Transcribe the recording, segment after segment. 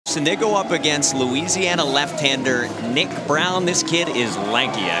And they go up against Louisiana left-hander Nick Brown. This kid is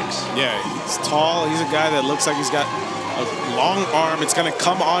lanky, X. Yeah, he's tall. He's a guy that looks like he's got a long arm. It's going to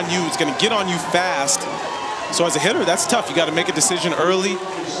come on you. It's going to get on you fast. So as a hitter, that's tough. You got to make a decision early.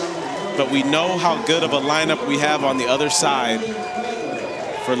 But we know how good of a lineup we have on the other side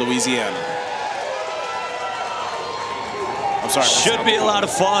for Louisiana. I'm sorry. Should be a lot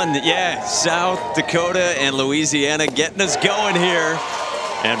of fun. Yeah, South Dakota and Louisiana getting us going here.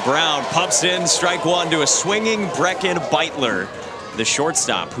 And Brown pumps in strike one to a swinging Brecken Beitler, the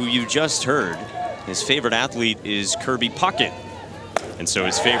shortstop, who you just heard. His favorite athlete is Kirby Puckett. And so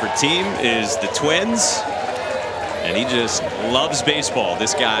his favorite team is the Twins. And he just loves baseball.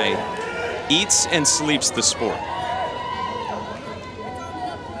 This guy eats and sleeps the sport.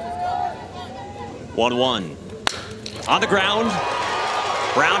 1-1. On the ground.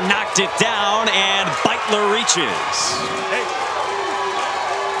 Brown knocked it down, and Beitler reaches. Hey.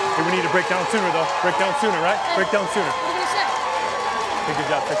 Hey, we need to break down sooner, though. Break down sooner, right? Break down sooner. Hey, good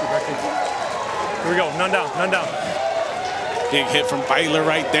job. Thank you, Brecken. Here we go. None down. None down. Big hit from Beitler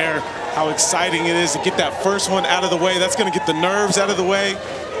right there. How exciting it is to get that first one out of the way. That's going to get the nerves out of the way.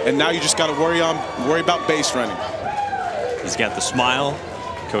 And now you just got to worry about base running. He's got the smile.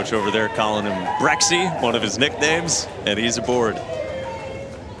 Coach over there calling him Brexy, one of his nicknames, and he's aboard.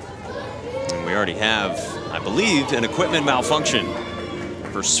 And we already have, I believe, an equipment malfunction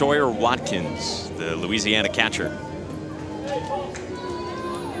for Sawyer Watkins, the Louisiana catcher.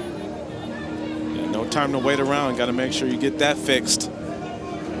 Yeah, no time to wait around. Got to make sure you get that fixed.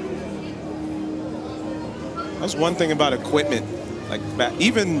 That's one thing about equipment. Like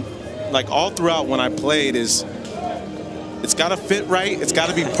even like all throughout when I played is it's got to fit right. It's got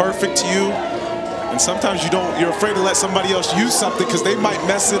to be perfect to you. And sometimes you're afraid to let somebody else use something because they might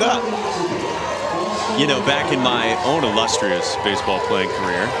mess it up. You know, back in my own illustrious baseball playing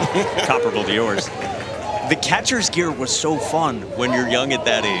career, comparable to yours, the catcher's gear was so fun when you're young at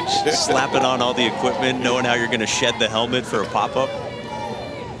that age. Slapping on all the equipment, knowing how you're going to shed the helmet for a pop-up.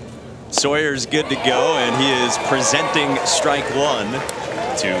 Sawyer's good to go, and he is presenting strike one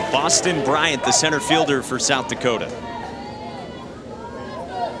to Boston Bryant, the center fielder for South Dakota.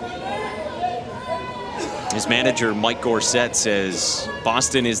 His manager, Mike Gorsett, says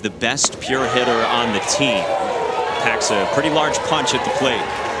Boston is the best pure hitter on the team. Packs a pretty large punch at the plate.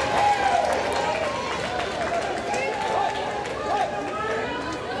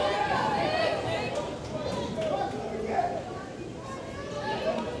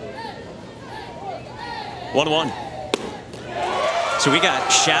 One. So we got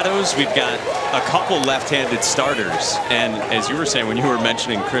shadows, we've got a couple left-handed starters, and as you were saying when you were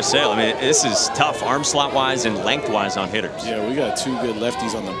mentioning Chris Sale, I mean, this is tough arm slot wise and length wise on hitters. Yeah, we got two good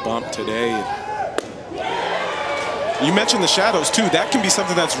lefties on the bump today. You mentioned the shadows too. That can be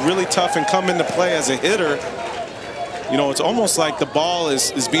something that's really tough and come into play as a hitter. You know, it's almost like the ball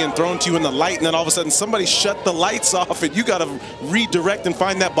is being thrown to you in the light, and then all of a sudden somebody shut the lights off and you got to redirect and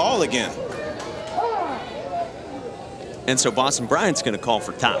find that ball again. And so Boston Bryant's going to call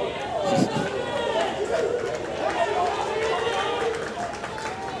for top.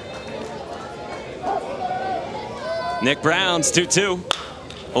 Nick Brown's 2-2.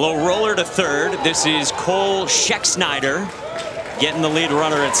 A little roller to third. This is Cole Schexnayder getting the lead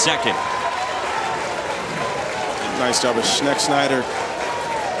runner at second. Nice job of Schexnayder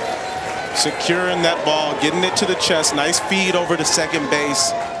securing that ball, getting it to the chest. Nice feed over to second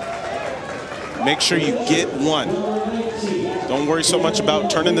base. Make sure you get one. Don't worry so much about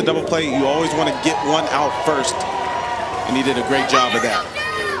turning the double play. You always want to get one out first. And he did a great job of that.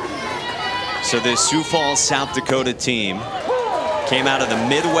 So this Sioux Falls, South Dakota team came out of the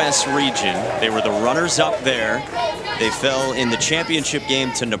Midwest region. They were the runners up there. They fell in the championship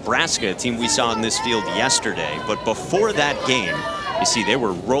game to Nebraska, a team we saw in this field yesterday. But before that game, you see, they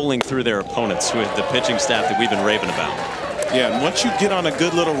were rolling through their opponents with the pitching staff that we've been raving about. Yeah, and once you get on a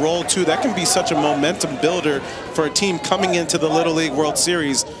good little roll, too, that can be such a momentum builder for a team coming into the Little League World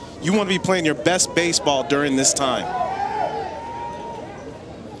Series. You want to be playing your best baseball during this time.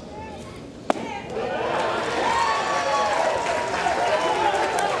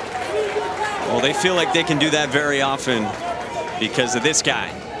 Well, they feel like they can do that very often because of this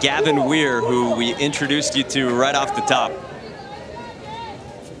guy, Gavin Weir, who we introduced you to right off the top.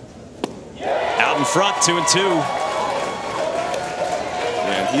 Out in front, 2-2.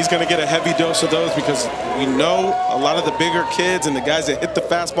 He's going to get a heavy dose of those because we know a lot of the bigger kids and the guys that hit the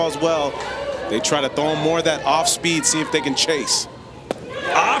fastballs well, they try to throw them more of that off speed, see if they can chase.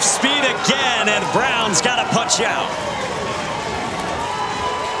 Off speed again, and Brown's got to punch out.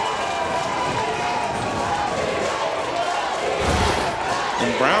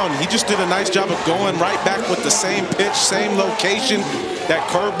 And Brown, he just did a nice job of going right back with the same pitch, same location, that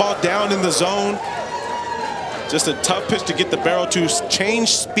curveball down in the zone. Just a tough pitch to get the barrel to change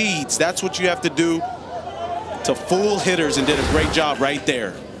speeds. That's what you have to do to fool hitters, and did a great job right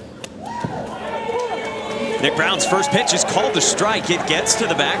there. Nick Brown's first pitch is called a strike. It gets to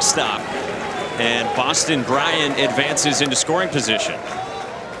the backstop, and Boston Bryant advances into scoring position.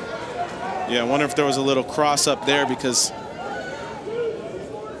 Yeah, I wonder if there was a little cross up there, because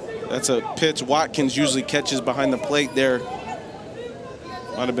that's a pitch Watkins usually catches behind the plate there.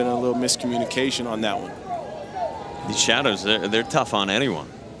 Might have been a little miscommunication on that one. These Shadows, they're tough on anyone.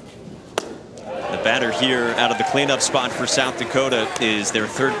 The batter here out of the cleanup spot for South Dakota is their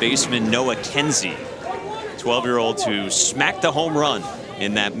third baseman, Noah Kenzie, 12-year-old who smacked the home run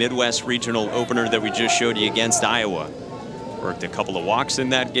in that Midwest Regional opener that we just showed you against Iowa. Worked a couple of walks in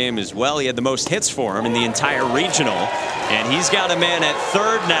that game as well. He had the most hits for him in the entire regional. And he's got a man at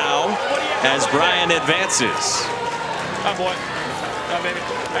third now as Brian advances. Oh, boy. Oh, baby.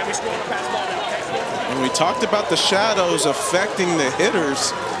 Hey, we scored a pass ball now. And we talked about the shadows affecting the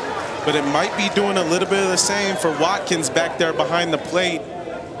hitters, but it might be doing a little bit of the same for Watkins back there behind the plate,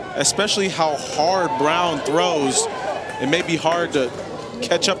 especially how hard Brown throws. It may be hard to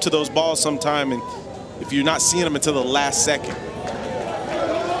catch up to those balls sometime, and if you're not seeing them until the last second.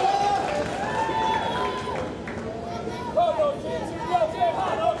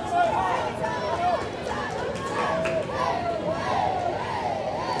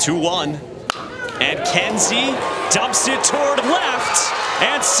 Two-one, and Kenzie dumps it toward left,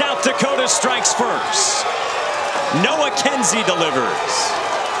 and South Dakota strikes first. Noah Kenzie delivers.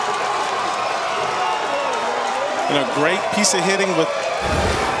 And a great piece of hitting with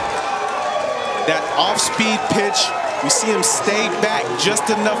that off-speed pitch. We see him stay back just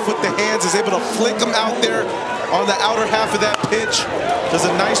enough with the hands, is able to flick them out there on the outer half of that pitch. Does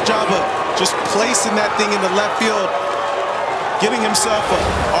a nice job of just placing that thing in the left field, getting himself a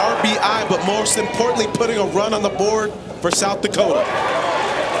RBI, but most importantly, putting a run on the board for South Dakota.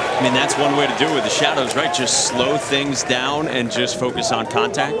 I mean, that's one way to do it with the Shadows, right? Just slow things down and just focus on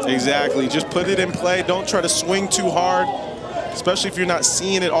contact. Exactly. Just put it in play. Don't try to swing too hard, especially if you're not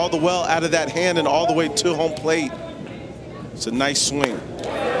seeing it all the well out of that hand and all the way to home plate. It's a nice swing.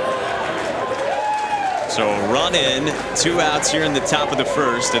 So a run in, 2 outs here in the top of the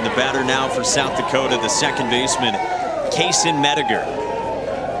first, and the batter now for South Dakota, the second baseman, Kaysen Mediger.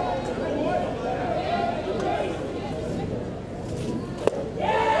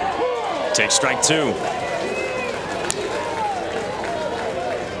 Take strike 2.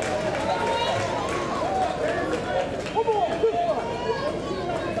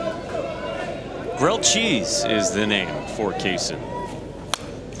 Grilled cheese is the name for Kaysen.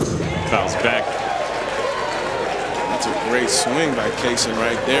 Fouls back. That's a great swing by Kaysen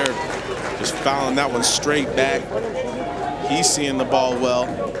right there. Just fouling that one straight back. He's seeing the ball well.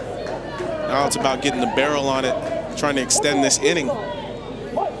 Now it's about getting the barrel on it, trying to extend this inning.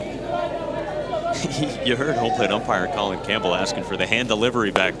 You heard home plate umpire Colin Campbell asking for the hand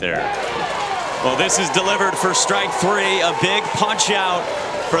delivery back there. Well, this is delivered for strike 3. A big punch out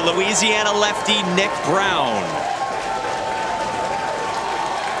for Louisiana lefty Nick Brown.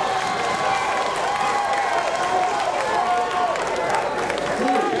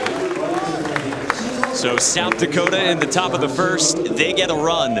 So South Dakota in the top of the first, they get a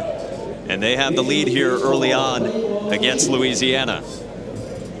run, and they have the lead here early on against Louisiana.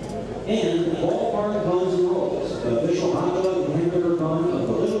 And the ballpark closes the rolls. The official hot dog and hamburger fund of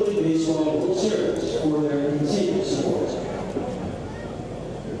the Little League Baseball World Series for their continued support.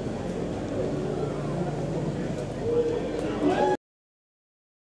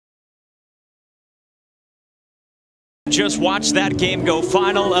 Just watch that game go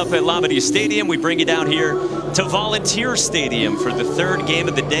final up at Labadee Stadium. We bring you down here to Volunteer Stadium for the third game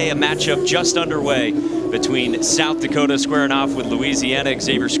of the day, a matchup just underway between South Dakota squaring off with Louisiana.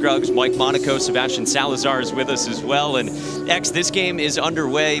 Xavier Scruggs, Mike Monaco, Sebastian Salazar is with us as well. And X, this game is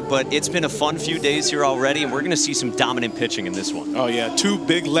underway, but it's been a fun few days here already, and we're going to see some dominant pitching in this one. Oh yeah, 2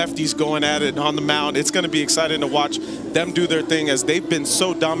 big lefties going at it on the mound. It's going to be exciting to watch them do their thing, as they've been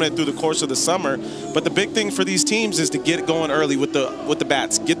so dominant through the course of the summer. But the big thing for these teams is to get it going early with the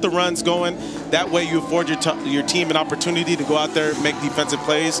bats. Get the runs going. That way you afford your team an opportunity to go out there, make defensive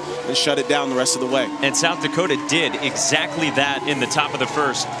plays, and shut it down the rest of the way. And South Dakota did exactly that in the top of the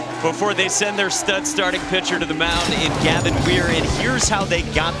first before they send their stud starting pitcher to the mound in Gavin Weir. And here's how they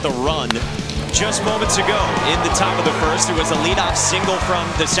got the run just moments ago in the top of the first. It was a leadoff single from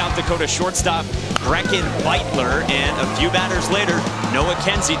the South Dakota shortstop, Brecken Beitler, and a few batters later, Noah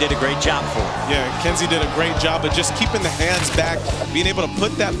Kenzie did a great job for him. Yeah, Kenzie did a great job of just keeping the hands back, being able to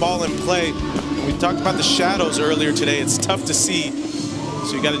put that ball in play. We talked about the shadows earlier today. It's tough to see,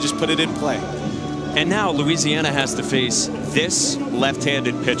 so you got to just put it in play. And now Louisiana has to face this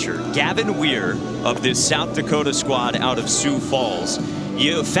left-handed pitcher, Gavin Weir of this South Dakota squad out of Sioux Falls.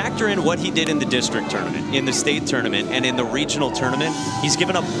 You factor in what he did in the district tournament, in the state tournament, and in the regional tournament. He's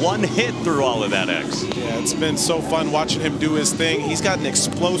given up 1 hit through all of that, X. Yeah, it's been so fun watching him do his thing. He's got an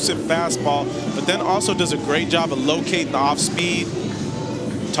explosive fastball, but then also does a great job of locating the off-speed.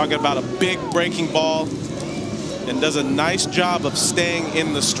 Talking about a big breaking ball, and does a nice job of staying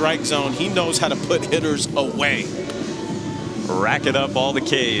in the strike zone. He knows how to put hitters away. Racking up all the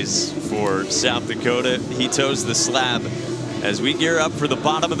Ks for South Dakota. He toes the slab as we gear up for the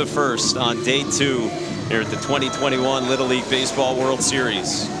bottom of the first on day 2 here at the 2021 Little League Baseball World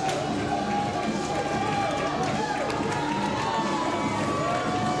Series.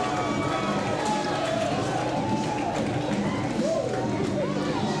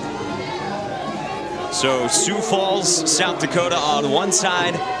 So Sioux Falls, South Dakota on one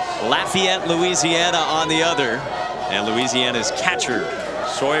side, Lafayette, Louisiana on the other. And Louisiana's catcher,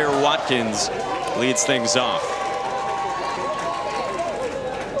 Sawyer Watkins, leads things off.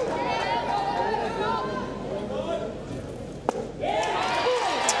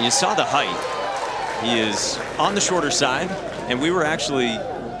 You saw the height. He is on the shorter side, and we were actually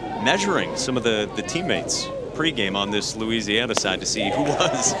measuring some of the teammates pregame on this Louisiana side to see who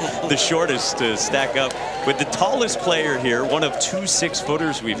was the shortest to stack up with the tallest player here. One of 2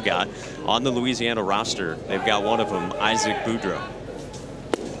 6-footers we've got on the Louisiana roster. They've got one of them, Isaac Boudreaux.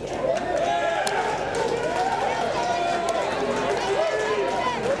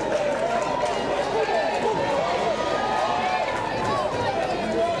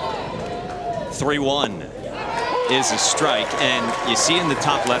 (3-1) is a strike, and you see in the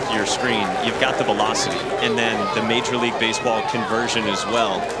top left of your screen, you've got the velocity and then the Major League Baseball conversion as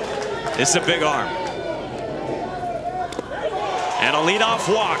well. This is a big arm. And a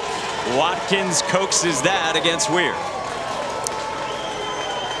leadoff walk. Watkins coaxes that against Weir.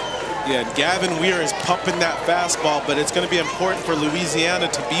 Yeah, Gavin Weir is pumping that fastball, but it's going to be important for Louisiana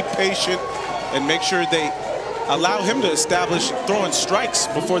to be patient and make sure they allow him to establish throwing strikes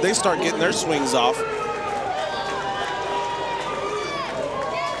before they start getting their swings off.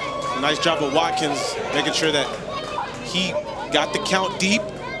 Nice job of Watkins making sure that he got the count deep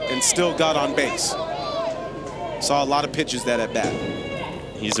and still got on base. Saw a lot of pitches that at bat.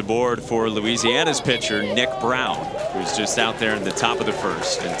 He's aboard for Louisiana's pitcher, Nick Brown, who's just out there in the top of the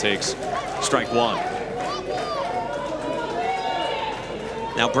first and takes strike 1.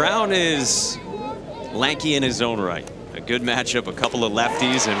 Now Brown is lanky in his own right. A good matchup, a couple of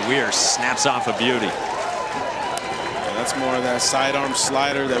lefties, and Weir snaps off a beauty. That's more of that sidearm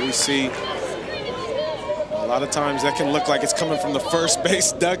slider that we see. A lot of times that can look like it's coming from the first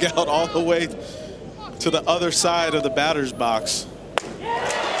base dugout all the way to the other side of the batter's box.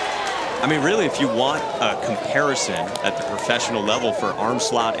 I mean, really, if you want a comparison at the professional level for arm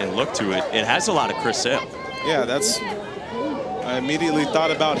slot and look to it, it has a lot of Chris Sale. Yeah, I immediately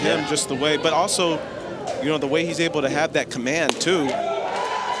thought about him, just the way, but also, you know, the way he's able to have that command too.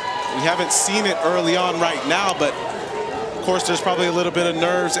 We haven't seen it early on right now, but of course, there's probably a little bit of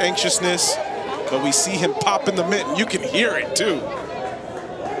nerves, anxiousness, but we see him pop in the mitten. You can hear it, too.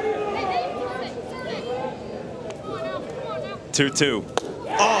 2-2.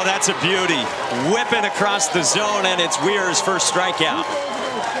 Oh, that's a beauty. Whipping across the zone, and it's Weir's first strikeout.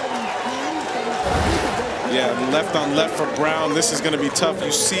 Yeah, left on left for Brown. This is going to be tough.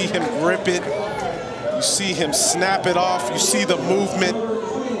 You see him grip it. You see him snap it off. You see the movement.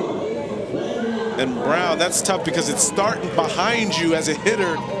 And Brown, that's tough because it's starting behind you as a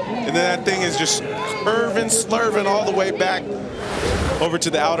hitter, and then that thing is just curving, slurving all the way back over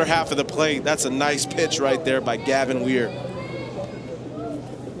to the outer half of the plate. That's a nice pitch right there by Gavin Weir.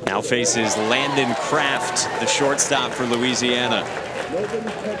 Now faces Landon Kraft, the shortstop for Louisiana.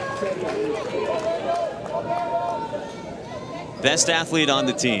 Best athlete on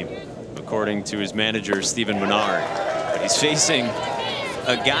the team, according to his manager, Stephen Menard. But he's facing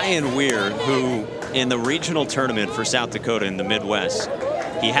a guy in Weir who, in the regional tournament for South Dakota in the Midwest,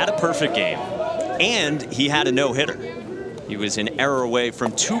 he had a perfect game, and he had a no-hitter. He was an error away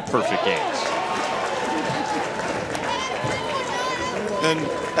from 2 perfect games. And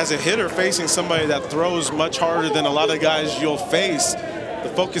as a hitter facing somebody that throws much harder than a lot of guys you'll face,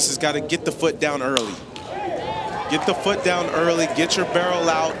 the focus has got to get the foot down early. Get the foot down early, get your barrel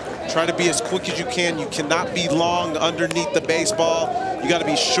out, try to be as quick as you can. You cannot be long underneath the baseball. You got to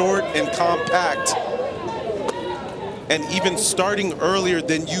be short and compact. And even starting earlier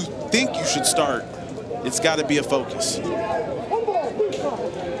than you think you should start, it's got to be a focus.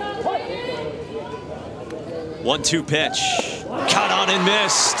 1-2 pitch. Cut on and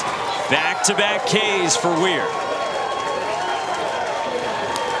missed. Back-to-back Ks for Weir.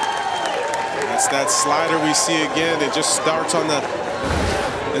 That's that slider we see again. It just starts on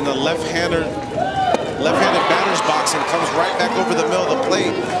in the left-handed batter's box and comes right back over the middle of the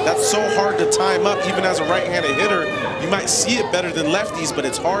plate. That's so hard to time up. Even as a right-handed hitter, you might see it better than lefties, but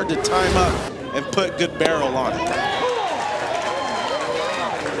it's hard to time up and put good barrel on it.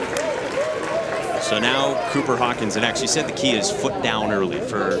 So now Cooper Hawkins, and actually said the key is foot down early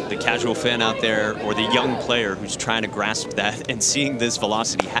for the casual fan out there or the young player who's trying to grasp that and seeing this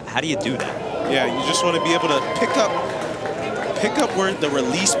velocity. How do you do that? Yeah, you just want to be able to pick up where the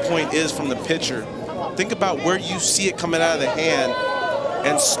release point is from the pitcher. Think about where you see it coming out of the hand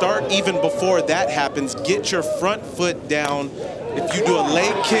and start even before that happens. Get your front foot down. If you do a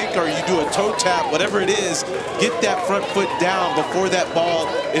leg kick or you do a toe tap, whatever it is, get that front foot down before that ball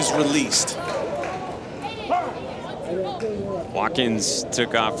is released. Watkins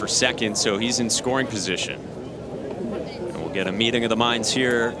took off for second, so he's in scoring position. And we'll get a meeting of the minds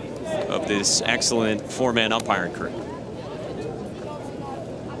here of this excellent four-man umpiring crew.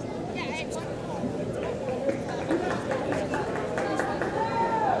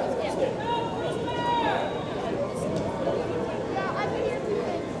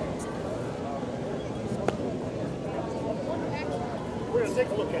 We're going to take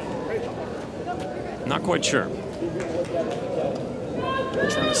a look at it. Not quite sure. I'm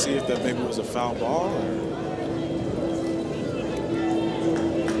trying to see if that maybe was a foul ball.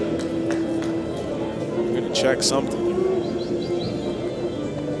 I'm going to check something.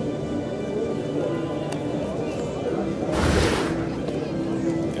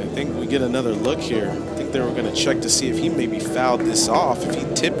 I think we get another look here. I think they were going to check to see if he maybe fouled this off, if he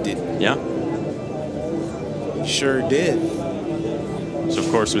tipped it. Yeah. He sure did. So, of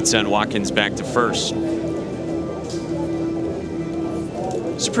course, would send Watkins back to first.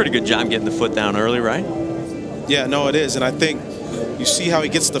 It's a pretty good job getting the foot down early, right? Yeah, no, it is. And I think you see how he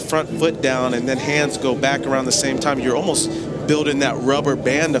gets the front foot down and then hands go back around the same time. You're almost building that rubber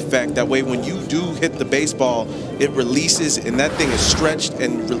band effect. That way, when you do hit the baseball, it releases and that thing is stretched.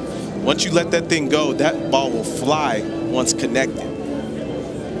 And once you let that thing go, that ball will fly once connected.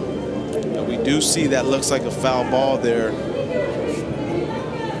 And we do see that looks like a foul ball there.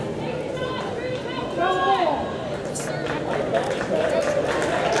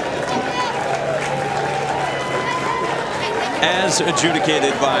 As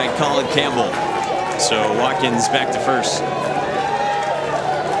adjudicated by Colin Campbell. So Watkins back to first.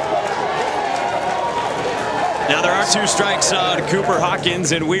 Now there are 2 strikes on Cooper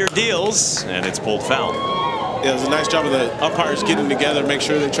Hawkins and Weir deals, and it's pulled foul. Yeah, it was a nice job of the umpires getting together, make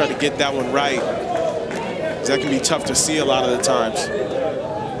sure they try to get that one right. Because that can be tough to see a lot of the times.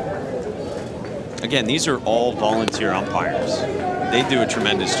 Again, these are all volunteer umpires. They do a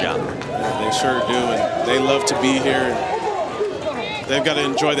tremendous job. Yeah, they sure do, and they love to be here. They've got to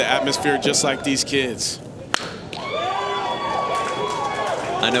enjoy the atmosphere just like these kids.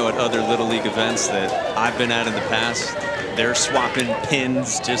 I know at other Little League events that I've been at in the past, they're swapping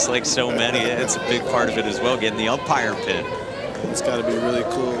pins just like so many. It's a big part of it as well, getting the umpire pin. It's got to be really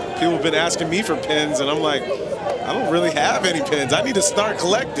cool. People have been asking me for pins, and I'm like, I don't really have any pins. I need to start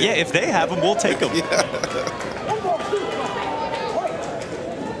collecting. Yeah, if they have them, we'll take them. Yeah.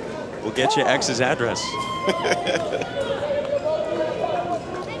 We'll get you X's address.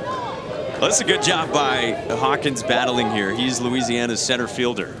 Well, that's a good job by Hawkins battling here. He's Louisiana's center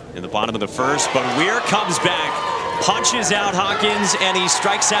fielder in the bottom of the first, but Weir comes back, punches out Hawkins, and he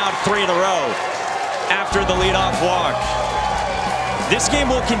strikes out 3 in a row after the leadoff walk. This game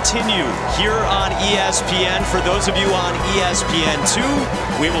will continue here on ESPN. For those of you on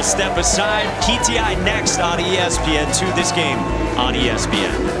ESPN2, we will step aside. PTI next on ESPN2. This game on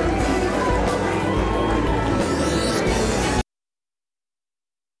ESPN.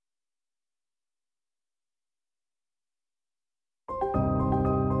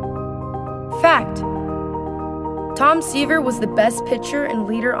 Fact: Tom Seaver was the best pitcher and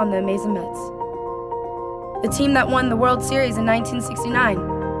leader on the Amazing Mets, the team that won the World Series in 1969.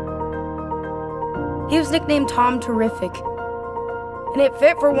 He was nicknamed Tom Terrific, and it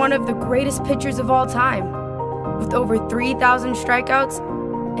fit for one of the greatest pitchers of all time, with over 3,000 strikeouts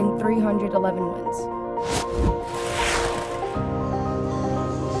and 311 wins.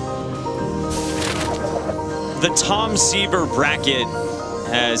 The Tom Seaver bracket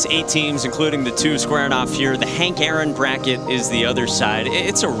has 8 teams, including the 2 squaring off here. The Hank Aaron bracket is the other side.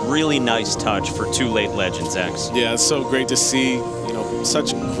 It's a really nice touch for 2 late legends, X. Yeah, it's so great to see, you know,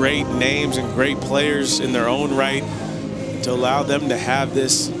 such great names and great players in their own right, to allow them to have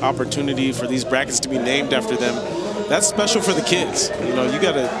this opportunity for these brackets to be named after them. That's special for the kids. You know, you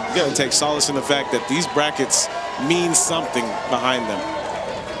gotta take solace in the fact that these brackets mean something behind them.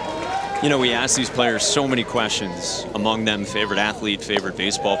 You know, we asked these players so many questions, among them favorite athlete, favorite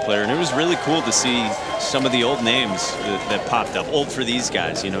baseball player, and it was really cool to see some of the old names that popped up. Old for these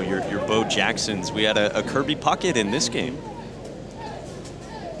guys, you know, your Bo Jacksons. We had a Kirby Puckett in this game.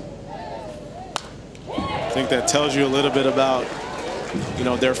 I think that tells you a little bit about, you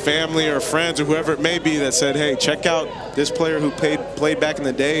know, their family or friends or whoever it may be that said, hey, check out this player who played back in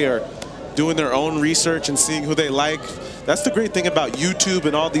the day, or doing their own research and seeing who they like. That's the great thing about YouTube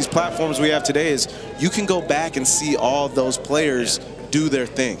and all these platforms we have today, is you can go back and see all of those players do their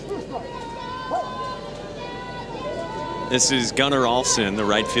thing. This is Gunnar Olsen, the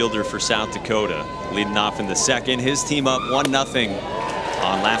right fielder for South Dakota, leading off in the second. His team up 1-0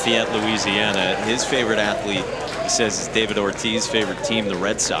 on Lafayette, Louisiana. His favorite athlete, he says, is David Ortiz. Favorite team, the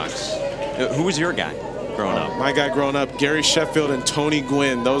Red Sox. Who was your guy growing up? My guy growing up, Gary Sheffield and Tony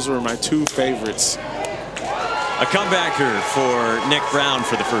Gwynn. Those were my 2 favorites. A comebacker for Nick Brown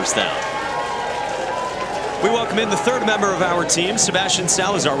for the first down. We welcome in the 3rd member of our team, Sebastian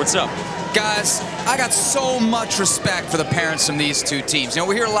Salazar. What's up? Guys, I got so much respect for the parents from these 2 teams. You know,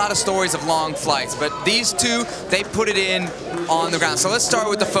 we hear a lot of stories of long flights, but these 2, they put it in on the ground. So let's start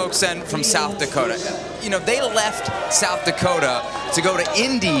with the folks then from South Dakota. You know, they left South Dakota to go to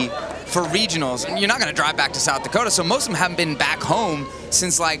Indy for regionals, and you're not going to drive back to South Dakota, so most of them haven't been back home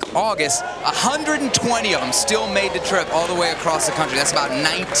since like August. 120 of them still made the trip all the way across the country. That's about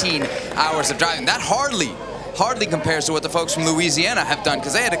 19 hours of driving. That hardly compares to what the folks from Louisiana have done,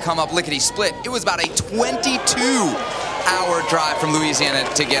 because they had to come up lickety-split. It was about a 22-hour drive from Louisiana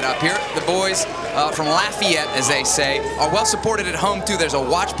to get up here. The boys from Lafayette, as they say, are well supported at home too. There's a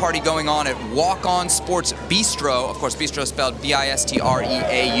watch party going on at Walk On Sports Bistro. Of course, Bistro spelled B-I-S-T-R-E-A-U-X,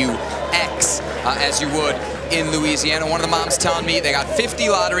 as you would in Louisiana. One of the moms telling me they got 50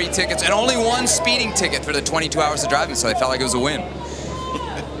 lottery tickets and only 1 speeding ticket for the 22 hours of driving, so they felt like it was a win.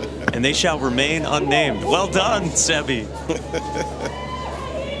 And they shall remain unnamed. Well done, Sebi.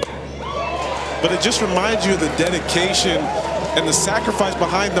 But it just reminds you of the dedication and the sacrifice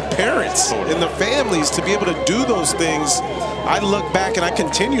behind the parents and the families to be able to do those things. I look back and I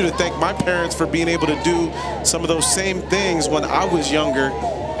continue to thank my parents for being able to do some of those same things when I was younger,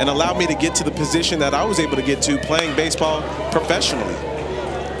 and allowed me to get to the position that I was able to get to playing baseball professionally.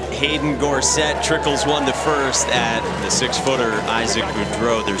 Hayden Gorsett trickles one to first at the 6-footer Isaac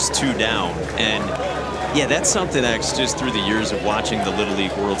Boudreau. There's 2 down. And yeah, that's something, X, just through the years of watching the Little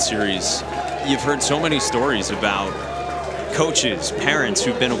League World Series, you've heard so many stories about coaches, parents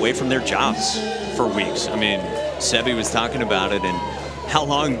who've been away from their jobs for weeks. I mean, Sebi was talking about it, and how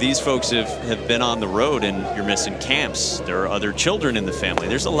long these folks have been on the road, and you're missing camps. There are other children in the family.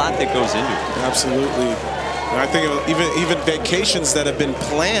 There's a lot that goes into it. Absolutely. And I think even vacations that have been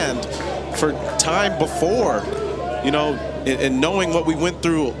planned for time before, you know, and knowing what we went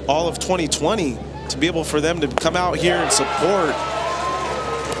through all of 2020, to be able for them to come out here and support,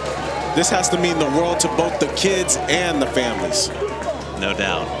 this has to mean the world to both the kids and the families. No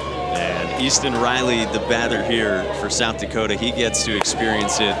doubt. And Easton Riley, the batter here for South Dakota, he gets to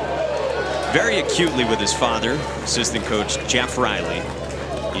experience it very acutely with his father, assistant coach Jeff Riley.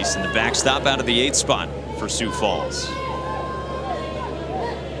 Easton, the backstop out of the 8th spot for Sioux Falls.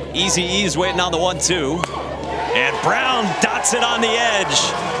 Easy E's waiting on the 1-2. And Brown dots it on the edge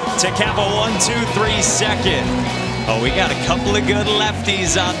to cap a 1-2-3 second. Oh, we got a couple of good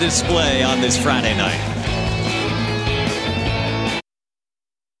lefties on display on this Friday night.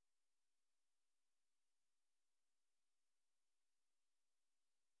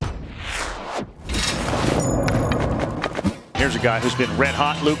 Here's a guy who's been red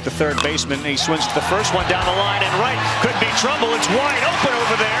hot, Luke, the 3rd baseman. He swings to the first one down the line and right. Could be trouble. It's wide open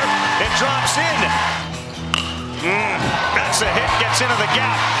over there. It drops in. That's a hit. Gets into the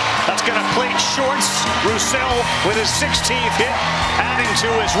gap. That's going to plate shorts. Roussel with his 16th hit, adding to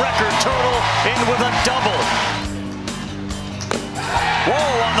his record total, in with a double.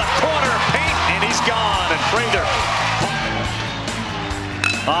 Whoa, on the corner, paint, and he's gone. And Prather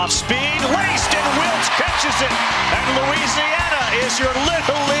off speed, laced, and Wiltz catches it. And Louisiana is your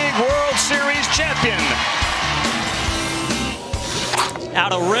Little League World Series champion.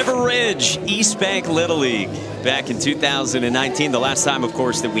 Out of River Ridge, East Bank Little League. Back in 2019, the last time, of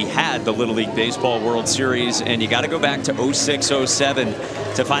course, that we had the Little League Baseball World Series. And you got to go back to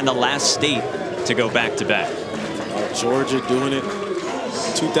 06-07 to find the last state to go back-to-back. Georgia doing it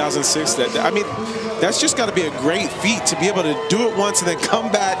 2006. I mean, that's just got to be a great feat to be able to do it once and then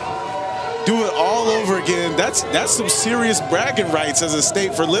come back, do it all over again. That's some serious bragging rights as a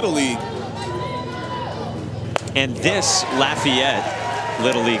state for Little League. And this Lafayette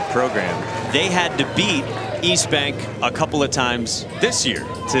Little League program, they had to beat East Bank a couple of times this year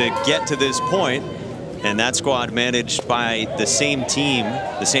to get to this point. And that squad managed by the same team,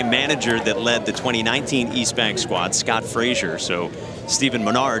 the same manager that led the 2019 East Bank squad, Scott Frazier. So Stephen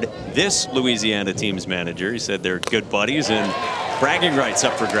Menard, this Louisiana team's manager, he said they're good buddies and bragging rights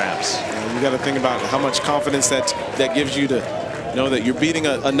up for grabs. You got to think about how much confidence that gives you to know that you're beating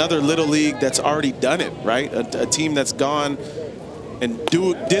another Little League that's already done it, right? A team that's gone and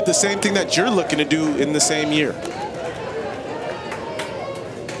did the same thing that you're looking to do in the same year.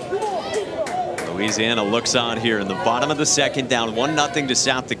 Louisiana looks on here in the bottom of the second, down 1-0 to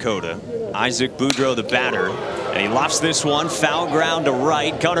South Dakota. Isaac Boudreau, the batter, and he lofts this one, foul ground to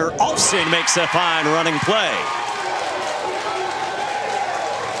right. Gunnar Olfsen makes a fine running play.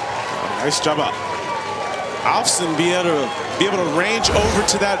 Nice job up. Olfsen be able to range over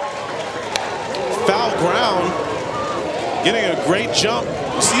to that foul ground, getting a great jump.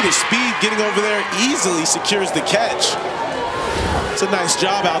 You see the speed getting over there, easily secures the catch. It's a nice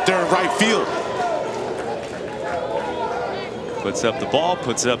job out there in right field. Puts up the ball,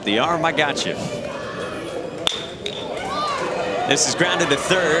 puts up the arm. I got you. This is grounded to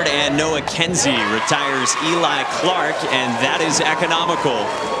third, and Noah Kenzie retires Eli Clark, and that is economical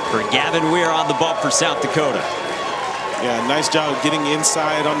for Gavin Weir on the bump for South Dakota. Yeah, nice job of getting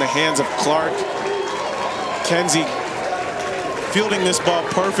inside on the hands of Clark. Kenzie fielding this ball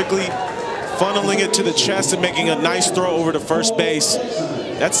perfectly, funneling it to the chest and making a nice throw over to first base.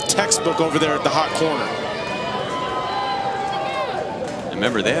 That's textbook over there at the hot corner.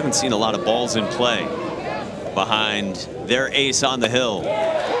 Remember, they haven't seen a lot of balls in play behind their ace on the hill,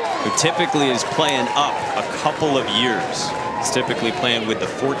 who typically is playing up a couple of years. He's typically playing with the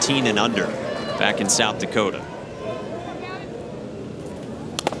 14 and under back in South Dakota.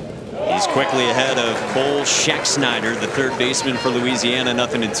 He's quickly ahead of Cole Scheck-Snyder, the third baseman for Louisiana,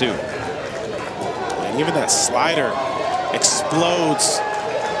 0-2. And even that slider explodes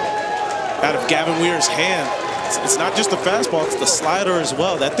out of Gavin Weir's hand. It's not just the fastball, it's the slider as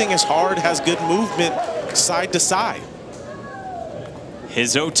well. That thing is hard, has good movement side to side.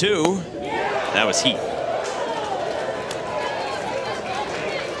 His 0-2, that was heat.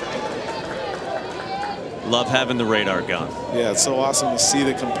 Love having the radar gun. Yeah, it's so awesome to see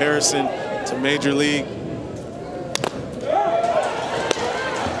the comparison to Major League.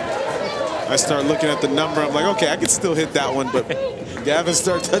 I start looking at the number, I'm like, okay, I can still hit that one, but Gavin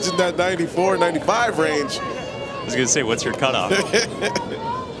starts touching that 94, 95 range. I was going to say, what's your cutoff?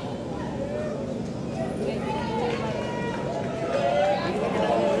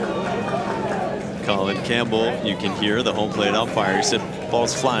 Colin Campbell, you can hear the home plate umpire. He said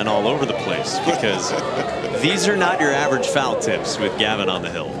ball's flying all over the place because these are not your average foul tips with Gavin on the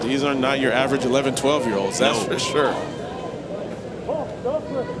hill. These are not your average 11, 12-year-olds, that's for sure.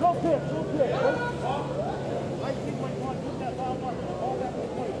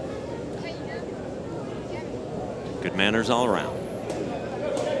 Good manners all around.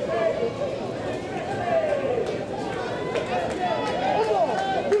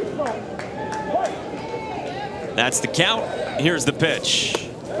 That's the count. Here's the pitch.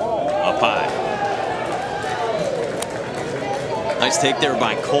 Up high. Nice take there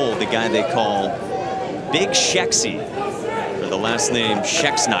by Cole, the guy they call Big Shexy, for the last name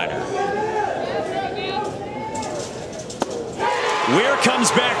Scheck-Snyder. Weir comes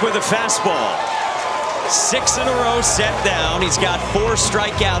back with a fastball. 6 in a row set down. He's got 4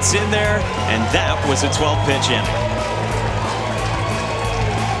 strikeouts in there, and that was a 12-pitch inning.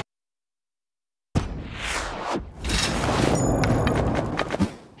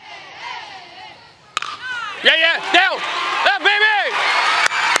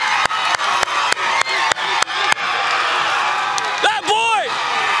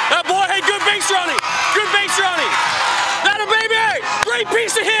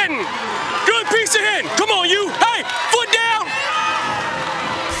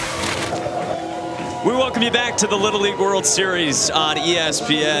 Welcome you back to the Little League World Series on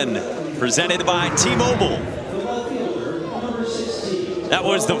ESPN, presented by T-Mobile. That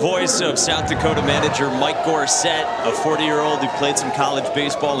was the voice of South Dakota manager Mike Gorsett, a 40-year-old who played some college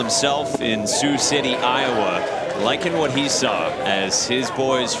baseball himself in Sioux City, Iowa. Liking what he saw as his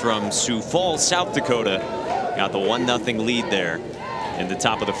boys from Sioux Falls, South Dakota, got the 1-0 lead there in the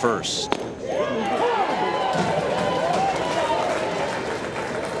top of the first.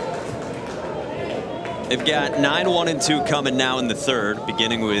 They've got 9-1 and 2 coming now in the third,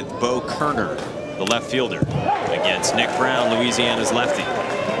 beginning with Bo Kerner, the left fielder, against Nick Brown, Louisiana's lefty.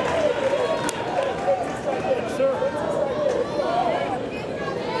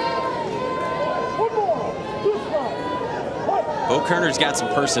 Bo Kerner's got some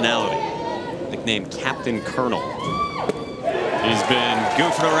personality, nicknamed Captain Colonel. He's been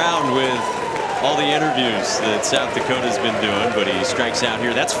goofing around with all the interviews that South Dakota's been doing, but he strikes out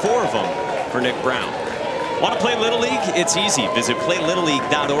here. That's 4 of them for Nick Brown. Want to play Little League? It's easy. Visit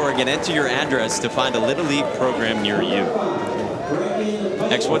playlittleleague.org and enter your address to find a Little League program near you.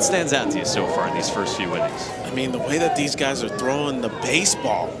 X, what stands out to you so far in these first few innings? I mean, the way that these guys are throwing the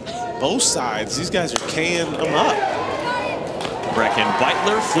baseball, both sides, these guys are K'ing them up. Brecken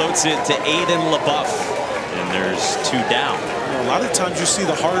Beitler floats it to Aiden LaBeouf, and there's 2 down. You know, a lot of times you see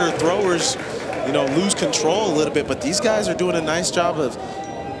the harder throwers, you know, lose control a little bit, but these guys are doing a nice job of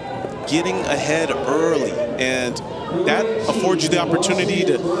getting ahead early, and that affords you the opportunity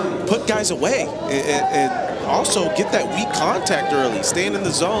to put guys away and also get that weak contact early, staying in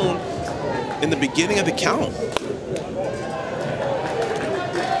the zone in the beginning of the count.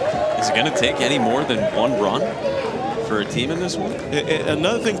 Is it going to take any more than 1 run for a team in this one?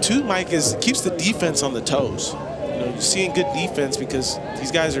 Another thing too, Mike, is it keeps the defense on the toes. You know, you're seeing good defense because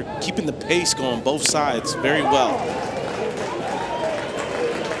these guys are keeping the pace going both sides very well.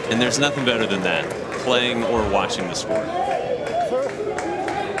 And there's nothing better than that, playing or watching the sport.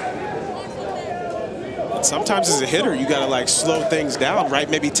 And sometimes as a hitter, you gotta like slow things down, right?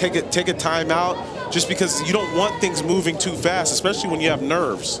 Maybe take a timeout, just because you don't want things moving too fast, especially when you have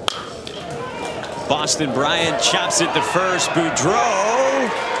nerves. Boston Bryant chops it to first. Boudreau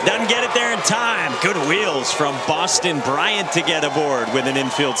doesn't get it there in time. Good wheels from Boston Bryant to get aboard with an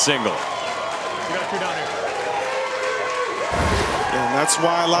infield single. You got 2 down here. And that's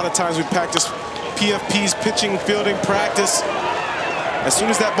why a lot of times we practice PFP's pitching fielding practice. As soon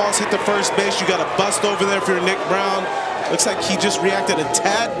as that ball's hit the first base, you got to bust over there for Nick Brown. Looks like he just reacted a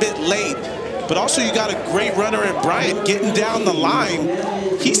tad bit late. But also you got a great runner in Bryant getting down the line.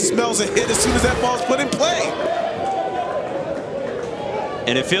 He smells a hit as soon as that ball's put in play.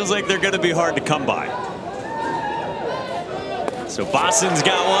 And it feels like they're going to be hard to come by. So Boston's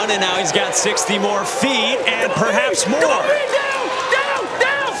got one, and now he's got 60 more feet, and perhaps more.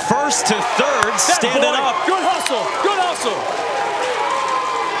 Down! First to third, standing up. Good hustle, good hustle.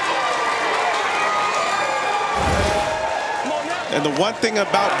 And the one thing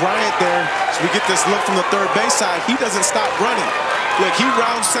about Bryant there, is we get this look from the third base side, he doesn't stop running. Look, he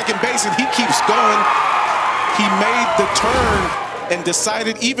rounds second base and he keeps going. He made the turn and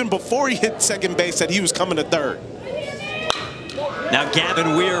decided even before he hit second base that he was coming to third. Now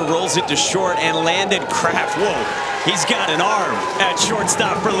Gavin Weir rolls it to short, and Landon Kraft, whoa, he's got an arm at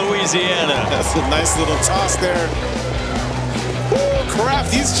shortstop for Louisiana. That's a nice little toss there. Woo,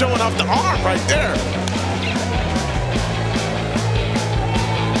 Kraft, he's showing off the arm right there.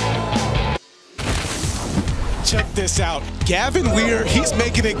 Check this out. Gavin Weir, he's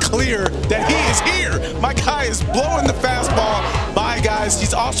making it clear that he is here. My guy is blowing the fastball by, guys.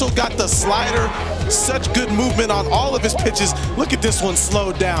 He's also got the slider. Such good movement on all of his pitches. Look at this one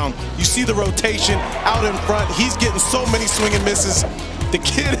slowed down. You see the rotation out in front. He's getting so many swing and misses. The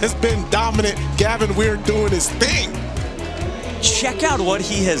kid has been dominant. Gavin Weir doing his thing. Check out what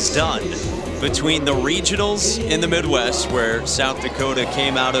he has done between the regionals in the Midwest, where South Dakota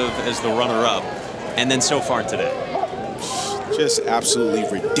came out of as the runner-up, and then so far today. Just absolutely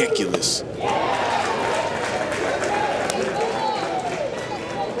ridiculous.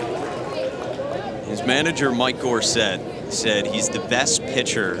 His manager, Mike Gorsett, said he's the best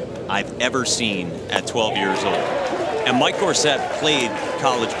pitcher I've ever seen at 12 years old. And Mike Gorsett played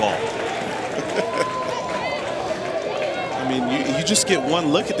college ball. I mean, you just get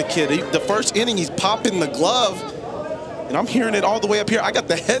one look at the kid. The first inning, he's popping the glove. And I'm hearing it all the way up here. I got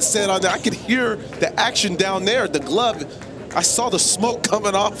the headset on there. I could hear the action down there. The glove, I saw the smoke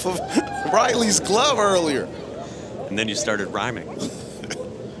coming off of Riley's glove earlier. And then you started rhyming.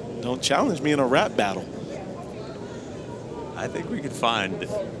 Don't challenge me in a rap battle. I think we could find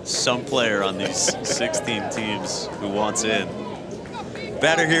some player on these 16 teams who wants in.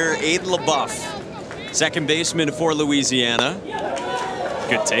 Batter here, Aiden LaBeouf, second baseman for Louisiana.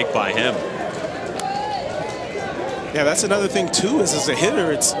 Good take by him. Yeah, that's another thing too, is as a hitter,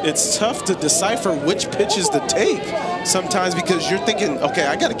 it's tough to decipher which pitches to take sometimes, because you're thinking, okay,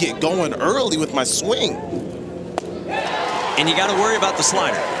 I got to get going early with my swing. And you got to worry about the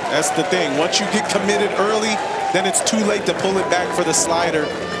slider. That's the thing. Once you get committed early, then it's too late to pull it back for the slider.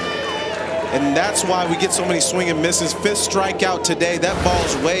 And that's why we get so many swing and misses. 5th strikeout today. That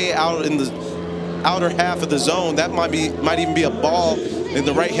ball's way out in the outer half of the zone. That might even be a ball in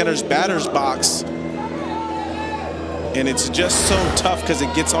the right-hander's batter's box. And it's just so tough because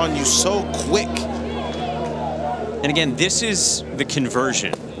it gets on you so quick. And again, this is the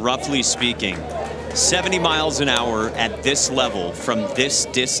conversion, roughly speaking. 70 miles an hour at this level from this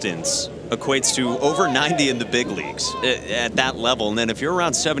distance equates to over 90 in the big leagues at that level. And then if you're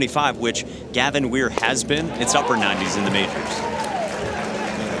around 75, which Gavin Weir has been, it's upper 90s in the majors.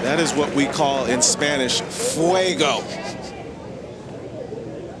 That is what we call in Spanish, fuego.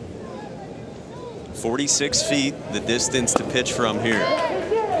 46 feet, the distance to pitch from here.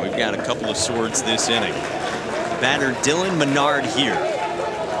 We've got a couple of swords this inning. Batter Dylan Menard here,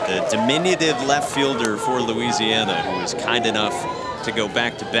 the diminutive left fielder for Louisiana, who was kind enough to go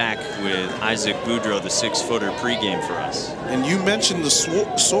back-to-back with Isaac Boudreaux, the 6-footer pregame for us. And you mentioned the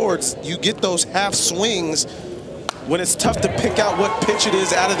swords. You get those half swings when it's tough to pick out what pitch it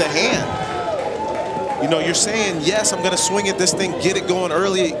is out of the hand. You know, you're saying, yes, I'm going to swing at this thing, get it going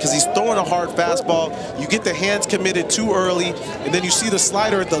early, because he's throwing a hard fastball. You get the hands committed too early, and then you see the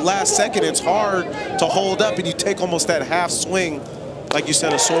slider at the last second. It's hard to hold up, and you take almost that half swing, like you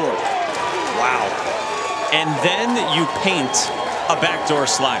said, a sword. Wow. And then you paint a backdoor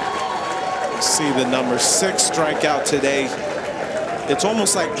slider. See the number 6 strikeout today. It's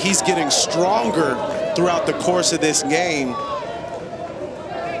almost like he's getting stronger throughout the course of this game.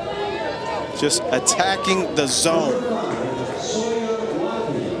 Just attacking the zone.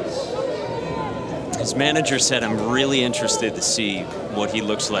 His manager said, I'm really interested to see what he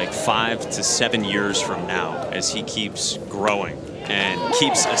looks like 5 to 7 years from now as he keeps growing and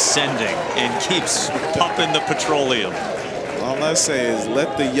keeps ascending and keeps pumping the petroleum. All I say is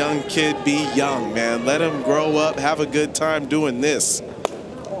let the young kid be young, man. Let him grow up, have a good time doing this.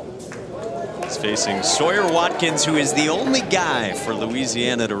 He's facing Sawyer Watkins, who is the only guy for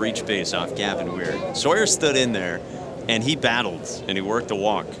Louisiana to reach base off Gavin Weir. Sawyer stood in there, and he battled, and he worked the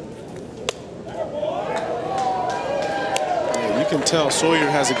walk. Yeah, you can tell Sawyer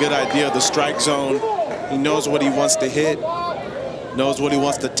has a good idea of the strike zone. He knows what he wants to hit, knows what he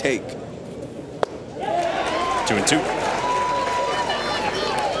wants to take. 2-2.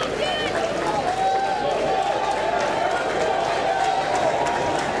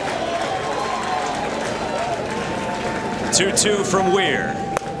 2-2 from Weir.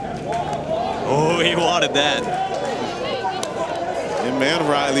 Oh, he wanted that. And man,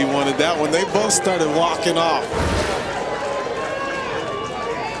 Riley wanted that one. They both started walking off.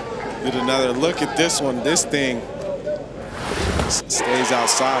 Get another look at this one. This thing stays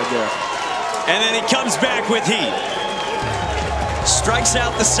outside there. And then he comes back with heat. Strikes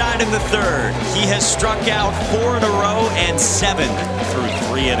out the side in the 3rd. He has struck out 4 in a row and 7 through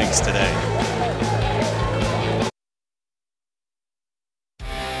 3 innings today.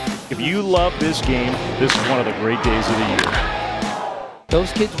 If you love this game, this is one of the great days of the year.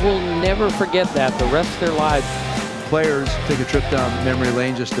 Those kids will never forget that the rest of their lives. Players take a trip down memory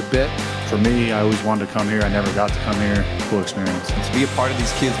lane just a bit. For me, I always wanted to come here. I never got to come here. Cool experience. And to be a part of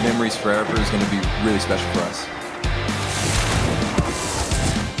these kids' memories forever is going to be really special for us.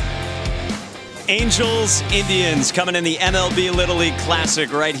 Angels, Indians coming in the MLB Little League Classic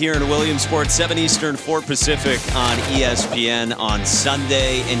right here in Williamsport, 7 Eastern, 4 Pacific on ESPN on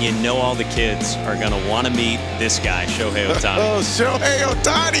Sunday. And you know all the kids are going to want to meet this guy, Shohei Ohtani. Oh, Shohei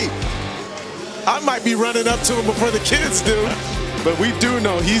Ohtani. I might be running up to him before the kids do, but we do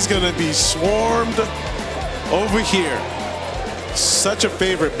know he's going to be swarmed over here. Such a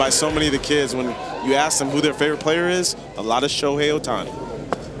favorite by so many of the kids. When you ask them who their favorite player is, a lot of Shohei Ohtani.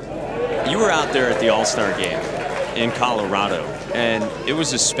 You were out there at the All-Star game in Colorado, and it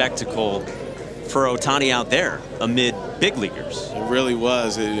was a spectacle for Ohtani out there amid big leaguers. It really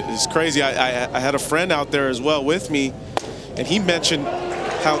was. It's crazy. I had a friend out there as well with me, and he mentioned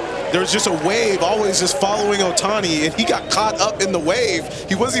how there was just a wave always just following Ohtani, and he got caught up in the wave.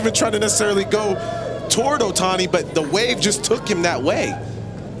 He wasn't even trying to necessarily go toward Ohtani, but the wave just took him that way.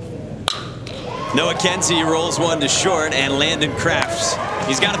 Noah Kenzie rolls one to short, and Landon Crafts,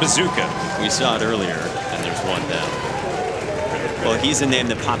 he's got a bazooka. We saw it earlier, and there's one down. Well, he's a name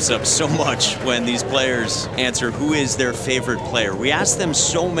that pops up so much when these players answer who is their favorite player. We ask them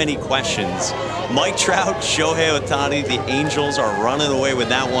so many questions. Mike Trout, Shohei Ohtani, the Angels are running away with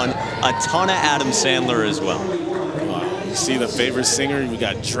that one. A ton of Adam Sandler as well. Wow. You see the favorite singer, we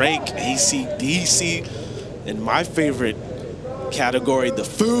got Drake, AC/DC, and my favorite category, the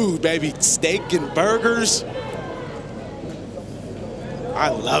food, baby, steak and burgers. I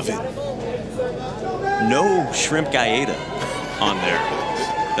love it. No shrimp galleta on there.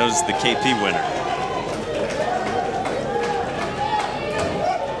 That was the KP winner.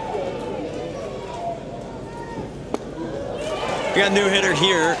 We got a new hitter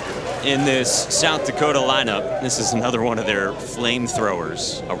here in this South Dakota lineup. This is another one of their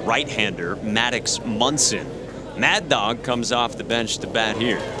flamethrowers, a right-hander, Maddox Munson. Mad Dog comes off the bench to bat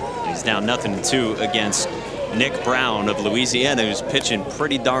here. He's down 0-2 against Nick Brown of Louisiana, who's pitching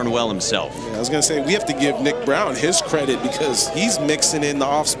pretty darn well himself. Yeah, I was going to say, we have to give Nick Brown his credit because he's mixing in the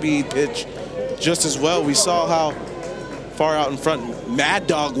off-speed pitch just as well. We saw how far out in front Mad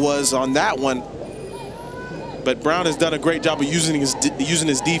Dog was on that one. But Brown has done a great job of using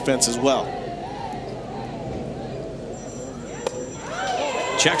his defense as well.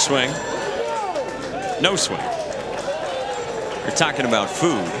 Check swing. No swing. We're talking about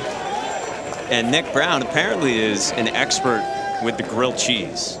food. And Nick Brown apparently is an expert with the grilled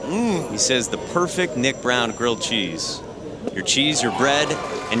cheese. He says the perfect Nick Brown grilled cheese. Your cheese, your bread,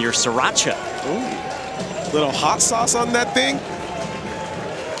 and your sriracha. Ooh. Little hot sauce on that thing.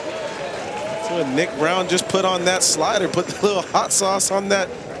 So Nick Brown just put on that slider, put the little hot sauce on that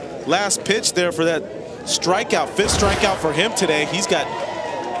last pitch there for that strikeout. 5th strikeout for him today. He's got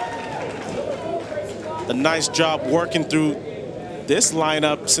a nice job working through this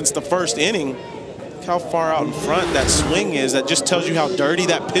lineup since the 1st inning. Look how far out in front that swing is. That just tells you how dirty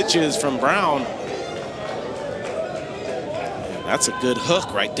that pitch is from Brown. And that's a good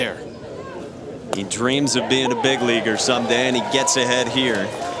hook right there. He dreams of being a big leaguer someday, and he gets ahead here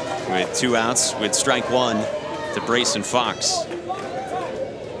with 2 outs with strike 1 to Brayson Fox.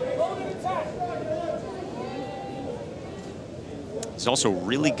 He's also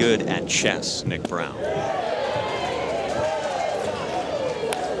really good at chess, Nick Brown.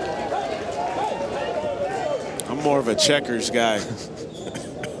 I'm more of a checkers guy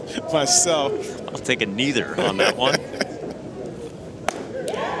myself. I'll take a neither on that one.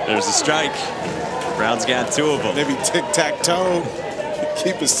 There's a strike. Brown's got 2 of them. Maybe tic-tac-toe.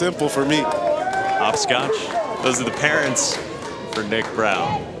 Keep it simple for me. Hopscotch. Those are the parents for Nick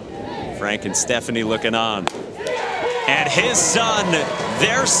Brown. Frank and Stephanie looking on. And his son,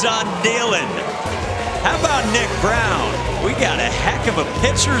 their son, Dylan. How about Nick Brown? We got a heck of a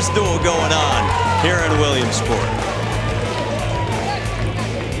pitcher's duel going on here in Williamsport.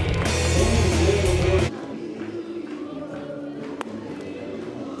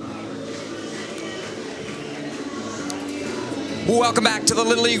 Welcome back to the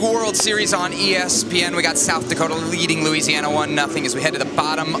Little League World Series on ESPN. We got South Dakota leading Louisiana 1-0 as we head to the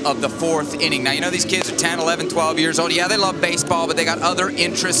bottom of the 4th inning. Now, you know these kids are 10, 11, 12 years old. Yeah, they love baseball, but they got other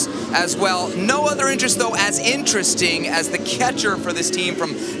interests as well. No other interest, though, as interesting as the catcher for this team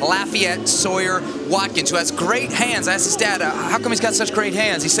from Lafayette, Sawyer Watkins, who has great hands. I asked his dad, how come he's got such great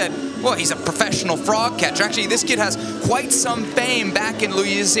hands? He said, well, he's a professional frog catcher. Actually, this kid has quite some fame back in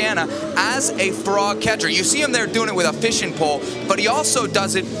Louisiana as a frog catcher. You see him there doing it with a fishing pole, but he also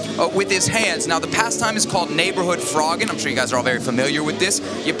does it with his hands. Now, the pastime is called neighborhood frogging. I'm sure you guys are all very familiar with this.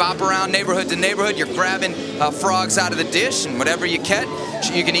 You bop around neighborhood to neighborhood. You're grabbing frogs out of the dish, and whatever you catch,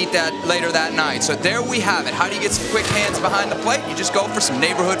 you can eat that later that night. So there we have it. How do you get some quick hands behind the plate? You just go for some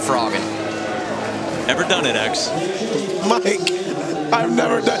neighborhood frogging. Ever done it, X? Mike, I've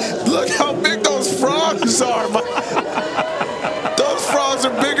never done. Look how big those frogs are. Those frogs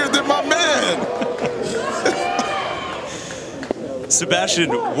are bigger than my man. Sebastian,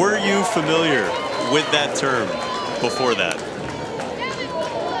 were you familiar with that term before that?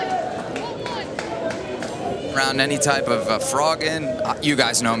 Around any type of frogging, you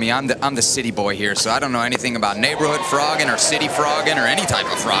guys know me. I'm the city boy here, so I don't know anything about neighborhood frogging or city frogging or any type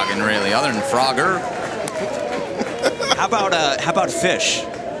of frogging really, other than Frogger. How about fish?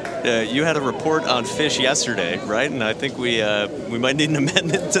 You had a report on fish yesterday, right? And I think we might need an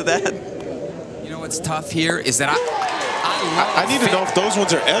amendment to that. You know what's tough here is that I need to know if those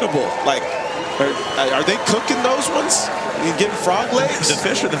ones are edible. Like, are they cooking those ones? You getting frog legs? The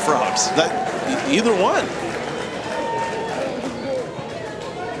fish or the frogs? Either one.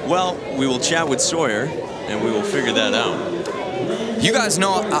 Well, we will chat with Sawyer, and we will figure that out. You guys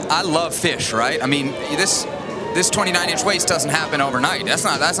know I love fish, right? I mean, this 29-inch waist doesn't happen overnight. That's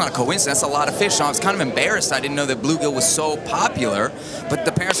not a coincidence. That's a lot of fish. So I was kind of embarrassed. I didn't know that bluegill was so popular. But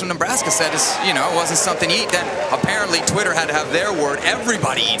the parents from Nebraska said, it wasn't something to eat. Then apparently Twitter had to have their word.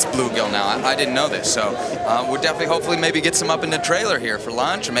 Everybody eats bluegill now. I didn't know this. So we'll definitely, hopefully, maybe get some up in the trailer here for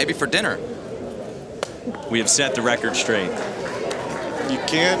lunch or maybe for dinner. We have set the record straight. You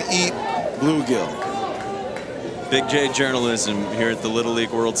can eat bluegill. Big J journalism here at the Little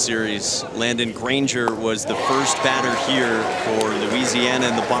League World Series. Landon Granger was the first batter here for Louisiana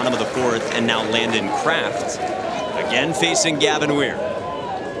in the bottom of the 4th, and now Landon Kraft again facing Gavin Weir.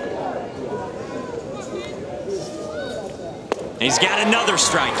 And he's got another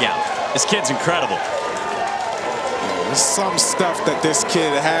strikeout. This kid's incredible. There's some stuff that this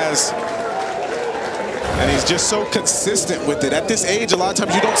kid has, and he's just so consistent with it. At this age, a lot of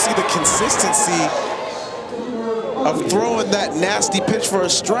times you don't see the consistency of throwing that nasty pitch for a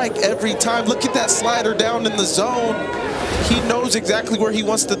strike every time. Look at that slider down in the zone. He knows exactly where he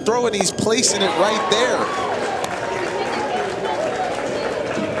wants to throw it. He's placing it right there.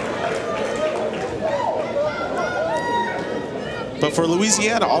 But for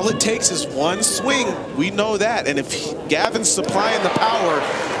Louisiana, all it takes is one swing. We know that. And if Gavin's supplying the power,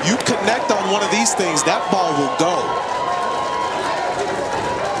 you connect on one of these things, that ball will go.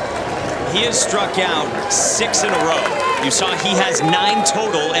 He has struck out 6 in a row. You saw he has 9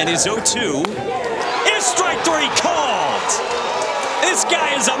 total, and his 0-2 is strike 3 called. This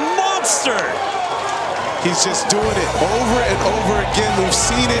guy is a monster. He's just doing it over and over again. We've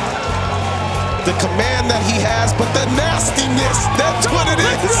seen it. The command that he has, but the nastiness, that's what it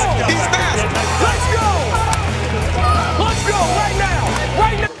is. He's nasty. Let's go! Let's go right now!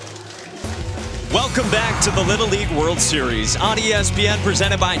 Right now! Welcome back to the Little League World Series on ESPN,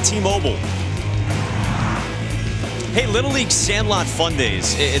 presented by T-Mobile. Hey, Little League Sandlot Fun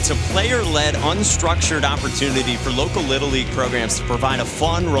Days. It's a player-led, unstructured opportunity for local Little League programs to provide a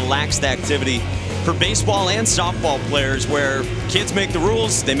fun, relaxed activity for baseball and softball players, where kids make the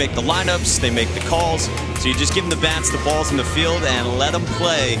rules, they make the lineups, they make the calls. So you just give them the bats, the balls in the field, and let them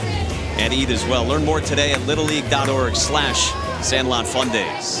play and eat as well. Learn more today at littleleague.org/Sandlot Fun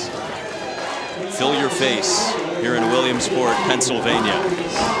Days. Fill your face here in Williamsport, Pennsylvania.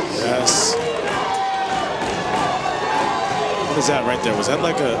 Yes. What is that right there? Was that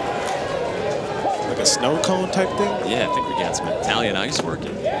like a snow cone type thing? Yeah, I think we got some Italian ice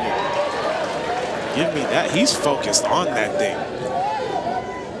working. Give me that. He's focused on that thing.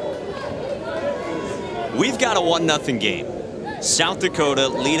 We've got a 1-0 game. South Dakota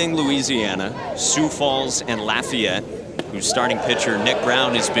leading Louisiana. Sioux Falls and Lafayette, whose starting pitcher Nick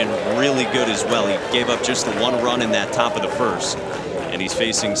Brown has been really good as well. He gave up just the 1 run in that top of the 1st. And he's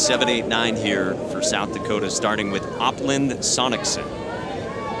facing 7-8-9 here for South Dakota, starting with Opland Sonicson.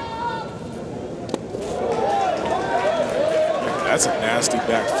 That's a nasty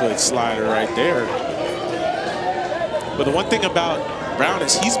back foot slider right there. But the one thing about Brown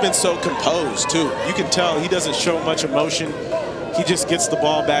is he's been so composed too. You can tell he doesn't show much emotion. He just gets the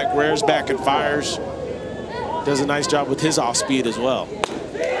ball back, rears back and fires. Does a nice job with his off speed as well.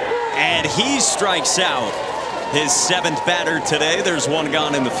 And he strikes out his 7th batter today. There's 1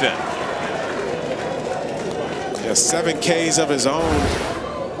 gone in the 5th. Yeah, 7 Ks of his own.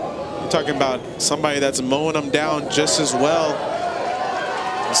 You're talking about somebody that's mowing them down just as well.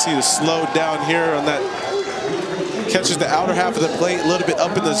 You see the slow down here on that. Catches the outer half of the plate, a little bit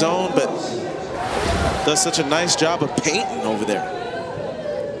up in the zone, but does such a nice job of painting over there.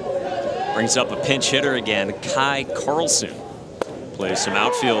 Brings up a pinch hitter again, Kai Carlson. Plays some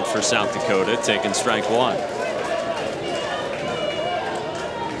outfield for South Dakota, taking strike 1.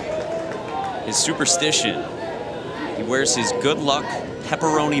 His superstition, he wears his good luck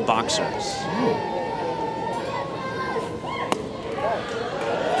pepperoni boxers.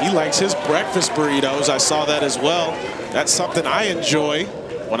 He likes his breakfast burritos. I saw that as well. That's something I enjoy.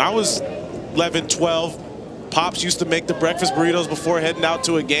 When I was 11, 12, Pops used to make the breakfast burritos before heading out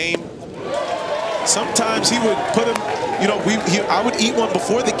to a game. Sometimes he would put them, you know, I would eat one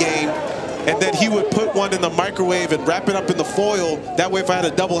before the game, and then he would put one in the microwave and wrap it up in the foil. That way, if I had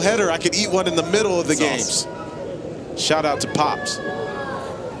a doubleheader, I could eat one in the middle of the games. Awesome. Shout out to Pops.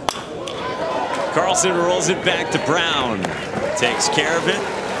 Carlson rolls it back to Brown. Takes care of it.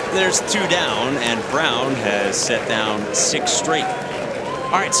 There's 2 down, and Brown has set down 6 straight.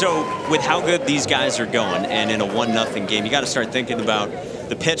 All right, so with how good these guys are going, and in a 1-0 game, you got to start thinking about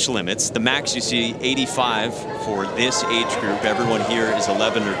the pitch limits. The max you see 85 for this age group. Everyone here is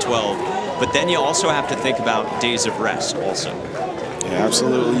 11 or 12. But then you also have to think about days of rest also. Yeah,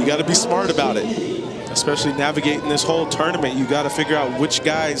 absolutely. You got to be smart about it, especially navigating this whole tournament. You got to figure out which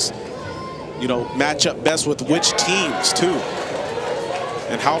guys, you know, match up best with which teams too.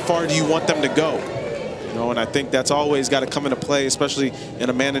 And how far do you want them to go? You know, and I think that's always got to come into play, especially in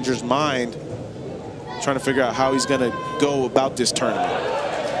a manager's mind, trying to figure out how he's going to go about this tournament.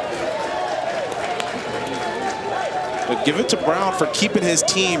 But give it to Brown for keeping his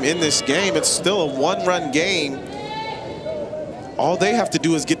team in this game. It's still a 1-run game. all they have to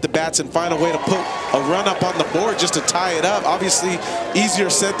do is get the bats and find a way to put a run up on the board just to tie it up. Obviously, easier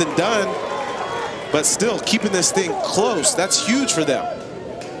said than done, but still keeping this thing close. That's huge for them.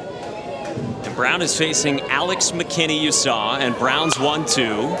 And Brown is facing Alex McKinney, you saw, and Brown's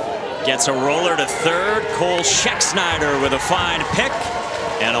 1-2. Gets a roller to third. Cole Schecksnyder with a fine pick,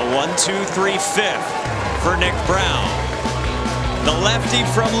 and a 1-2-3 fifth for Nick Brown. The lefty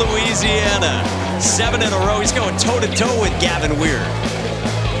from Louisiana. 7 in a row. He's going toe-to-toe with Gavin Weir.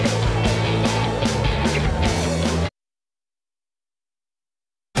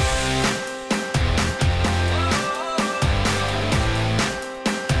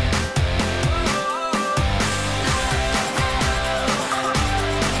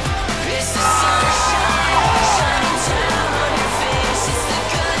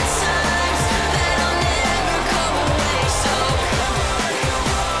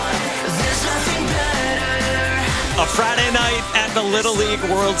 A Friday night at the Little League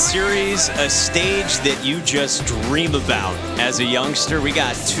World Series, a stage that you just dream about as a youngster. We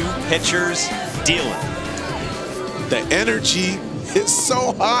got 2 pitchers dealing. The energy is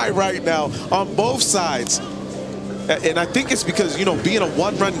so high right now on both sides. And I think it's because, you know, being a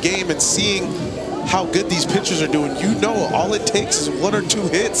one-run game and seeing how good these pitchers are doing, you know all it takes is 1 or 2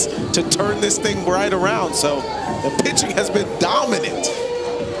 hits to turn this thing right around. So the pitching has been dominant.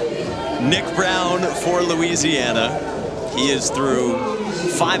 Nick Brown for Louisiana. He is through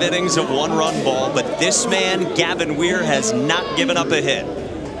 5 innings of 1-run ball, but this man, Gavin Weir, has not given up a hit.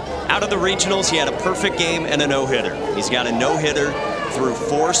 Out of the regionals, he had a perfect game and a no-hitter. He's got a no-hitter through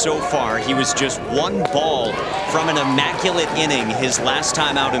 4 so far. He was just 1 ball from an immaculate inning his last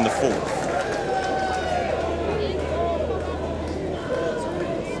time out in the 4th.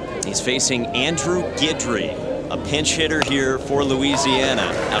 He's facing Andrew Guidry, a pinch hitter here for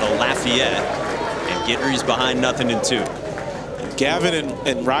Louisiana out of Lafayette, and Guidry's behind 0-2. Gavin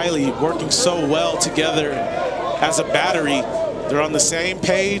and Riley working so well together as a battery. They're on the same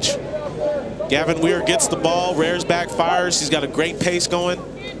page. Gavin Weir gets the ball, rears back, fires. He's got a great pace going.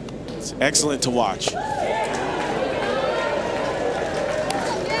 It's excellent to watch.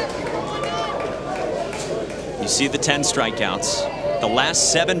 You see the 10 strikeouts. The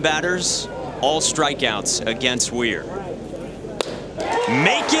last 7 batters, all strikeouts against Weir.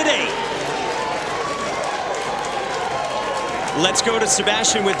 Make it 8. Let's go to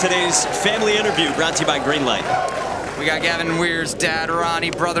Sebastian with today's family interview brought to you by Greenlight. We got Gavin Weir's dad,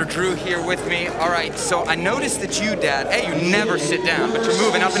 Ronnie, brother Drew here with me. All right, so I noticed that you, Dad, hey, you never sit down, but you're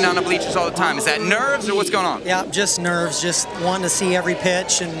moving up and down the bleachers all the time. Is that nerves or what's going on? Yeah, just nerves, just wanting to see every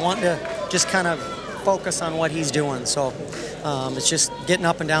pitch and wanting to just kind of focus on what he's doing. So it's just getting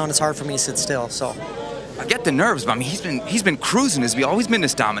up and down. It's hard for me to sit still. So I get the nerves, but I mean, he's been cruising. Has he always been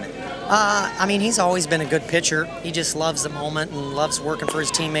this dominant? I mean, he's always been a good pitcher. He just loves the moment and loves working for his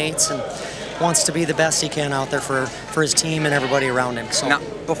teammates and wants to be the best he can out there for his team and everybody around him. So now,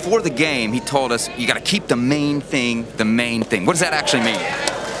 before the game, he told us you got to keep the main thing the main thing. What does that actually mean?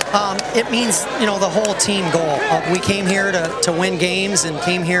 It means, you know, the whole team goal. We came here to win games and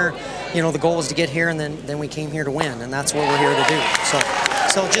came here, you know, the goal was to get here, and then we came here to win, and that's what we're here to do.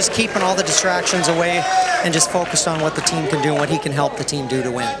 So just keeping all the distractions away and just focused on what the team can do and what he can help the team do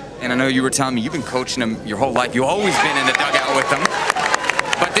to win. And I know you were telling me you've been coaching him your whole life. You've always been in the dugout with him.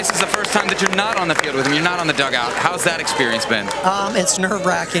 But this is the first time that you're not on the field with him. You're not on the dugout. How's that experience been? It's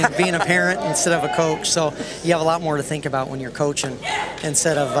nerve-wracking being a parent instead of a coach. So you have a lot more to think about when you're coaching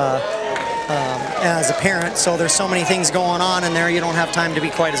instead of as a parent. So there's so many things going on in there, you don't have time to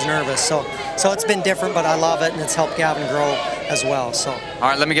be quite as nervous. So it's been different, but I love it, and it's helped Gavin grow as well. So. All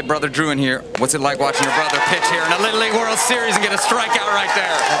right, let me get Brother Drew in here. What's it like watching your brother pitch here in a Little League World Series and get a strikeout right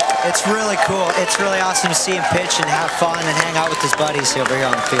there? It's really cool. It's really awesome to see him pitch and have fun and hang out with his buddies over here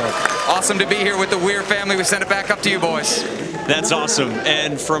on the field. Awesome to be here with the Weir family. We send it back up to you, boys. That's awesome.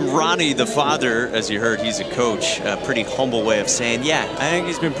 And from Ronnie, the father, as you heard, he's a coach, a pretty humble way of saying, yeah, I think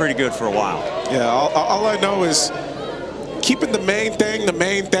he's been pretty good for a while. Yeah, all I know is keeping the main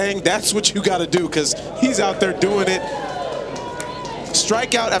thing, that's what you got to do, because he's out there doing it.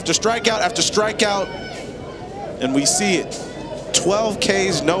 Strikeout after strikeout after strikeout, and we see it. 12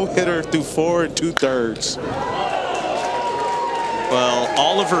 Ks, no-hitter through 4 2/3. Well,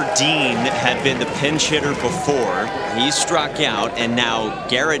 Oliver Dean had been the pinch hitter before. He struck out, and now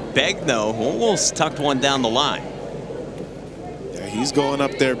Garrett Begno almost tucked one down the line. Yeah, he's going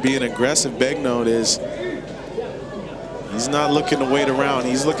up there being aggressive. Begno is. He's not looking to wait around.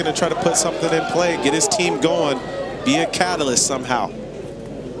 He's looking to try to put something in play, get his team going, be a catalyst somehow.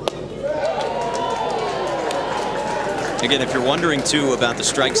 Again, if you're wondering, too, about the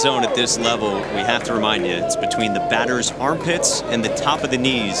strike zone at this level, we have to remind you, it's between the batter's armpits and the top of the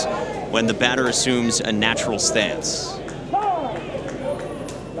knees when the batter assumes a natural stance.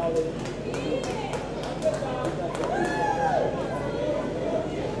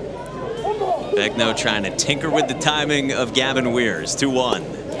 Begno trying to tinker with the timing of Gavin Weir's 2-1.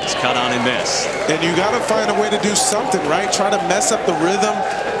 It's cut on and miss. And you got to find a way to do something, right? Try to mess up the rhythm,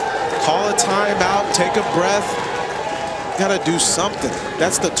 call a timeout, take a breath. Got to do something.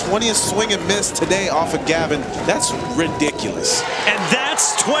 That's the 20th swing and miss today off of Gavin. That's ridiculous. And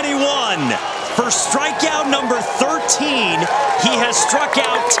that's 21 for strikeout number 13. He has struck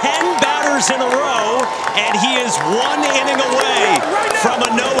out 10 batters in a row, and he is 1 inning away from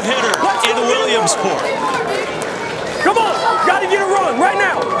a no-hitter in Williamsport. Come on, got to get a run right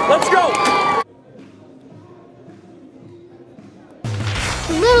now. Let's go.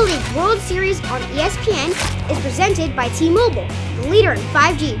 The Little League World Series on ESPN is presented by T-Mobile, the leader in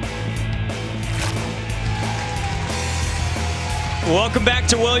 5G. Welcome back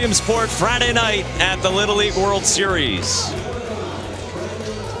to Williamsport Friday night at the Little League World Series.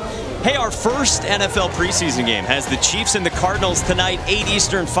 Hey, our first NFL preseason game has the Chiefs and the Cardinals tonight, 8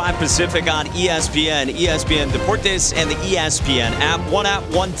 Eastern, 5 Pacific on ESPN, ESPN Deportes, and the ESPN app. One app,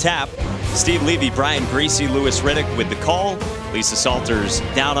 one tap. Steve Levy, Brian Greasy, Lewis Riddick with the call. Lisa Salters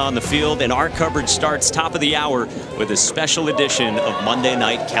down on the field, and our coverage starts top of the hour with a special edition of Monday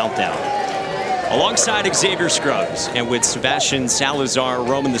Night Countdown. Alongside Xavier Scruggs and with Sebastian Salazar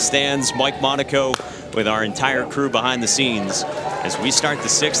roaming the stands, Mike Monaco with our entire crew behind the scenes as we start the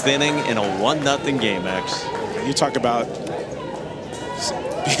 6th inning in a 1-0 game, X. You talk about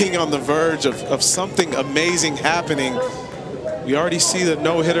being on the verge of something amazing happening. We already see the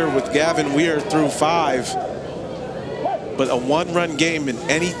no-hitter with Gavin Weir through 5. But a 1-run game, and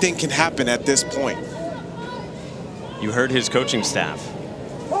anything can happen at this point. You heard his coaching staff.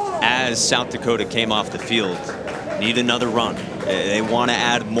 As South Dakota came off the field, need another run. They want to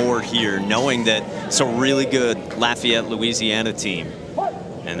add more here, knowing that it's a really good Lafayette, Louisiana team.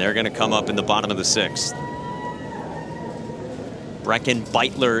 And they're going to come up in the bottom of the 6th. Brecken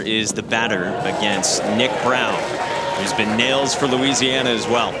Beitler is the batter against Nick Brown, who's been nails for Louisiana as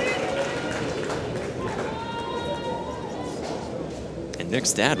well.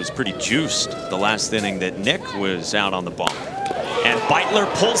 Nick's dad was pretty juiced the last inning that Nick was out on the bump. And Beitler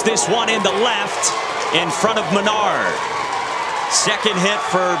pulls this one into left in front of Menard. Second hit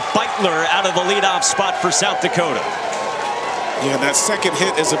for Beitler out of the leadoff spot for South Dakota. Yeah, that second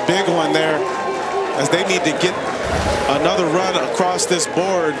hit is a big one there, as they need to get another run across this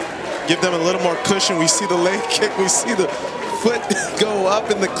board, give them a little more cushion. We see the leg kick, we see the foot go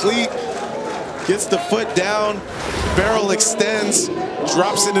up in the cleat, gets the foot down, barrel extends,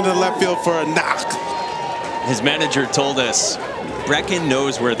 drops it into left field for a knock. His manager told us Brecken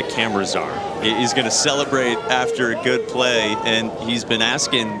knows where the cameras are. He's going to celebrate after a good play, and he's been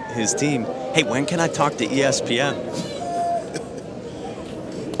asking his team, hey, when can I talk to ESPN?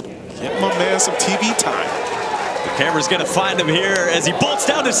 Get my man some TV time. The camera's going to find him here as he bolts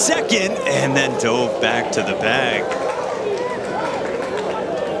down to second and then dove back to the bag.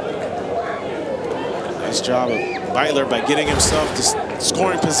 Nice job of Beitler by getting himself to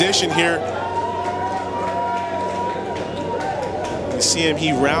scoring position here. You see him,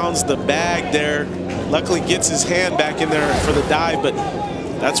 he rounds the bag there. Luckily gets his hand back in there for the dive, but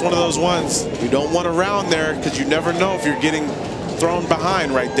that's one of those ones you don't want to round there because you never know if you're getting thrown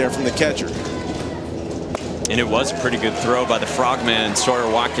behind right there from the catcher. And it was a pretty good throw by the frogman,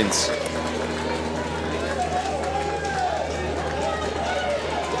 Sawyer Watkins.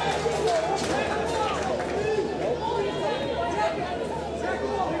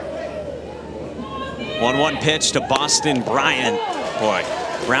 One pitch to Boston Bryant. Boy,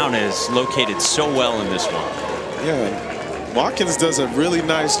 Brown is located so well in this one. Yeah, Watkins does a really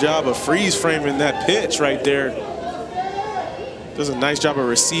nice job of freeze framing that pitch right there. Does a nice job of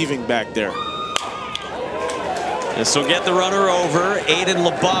receiving back there. This will get the runner over. Aiden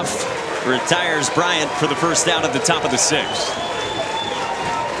LaBeouf retires Bryant for the first out at the top of the 6th.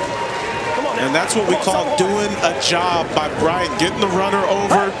 And that's what we call doing a job by Bryant, getting the runner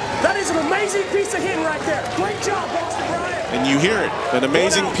over. That is an amazing piece of hitting right there. Great job, Boston Bryant. And you hear it, an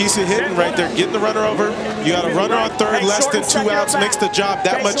amazing piece of hitting right there, getting the runner over. You got a runner on third, less than 2 outs, makes the job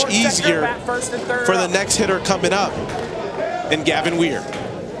that much easier for the next hitter coming up, and Gavin Weir.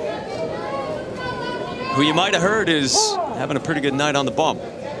 Who you might have heard is having a pretty good night on the bump.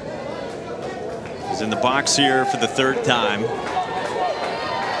 He's in the box here for the 3rd time.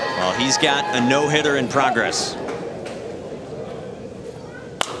 Well, he's got a no-hitter in progress.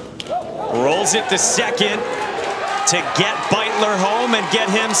 Rolls it to second. to get Beitler home and get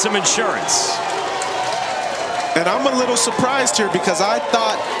him some insurance. And I'm a little surprised here because I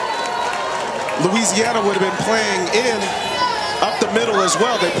thought Louisiana would have been playing in up the middle as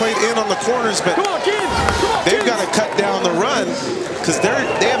well. They played in on the corners, but they've got to cut down the run because they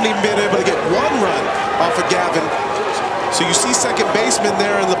haven't even been able to get one run off of Gavin. So you see second baseman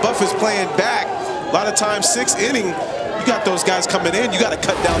there, and LaBeouf is playing back. A lot of times, 6th inning, you got those guys coming in. You got to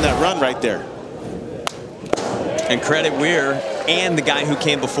cut down that run right there. And credit Weir and the guy who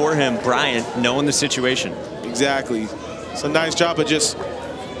came before him, Bryant, knowing the situation. Exactly. It's a nice job of just,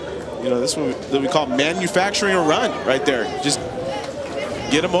 you know, this is what we call manufacturing a run right there. Just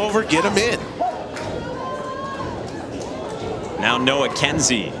get them over, get them in. Now Noah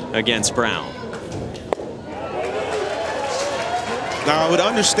Kenzie against Brown. Now I would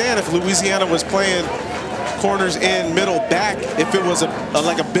understand if Louisiana was playing corners in, middle, back, if it was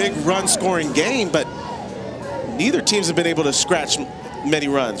like a big run scoring game, but neither teams have been able to scratch many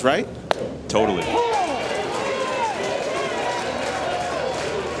runs, right? Totally.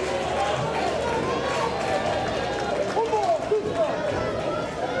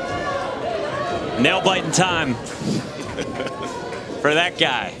 Nail biting time for that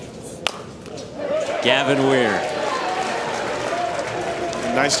guy, Gavin Weir.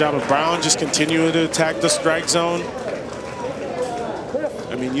 Nice job of Brown just continuing to attack the strike zone.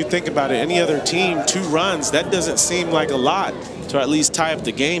 I mean, you think about it, any other team, 2 runs, that doesn't seem like a lot to at least tie up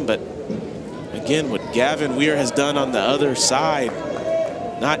the game. But again, what Gavin Weir has done on the other side,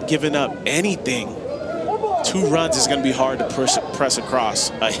 not giving up anything. 2 runs is going to be hard to press across.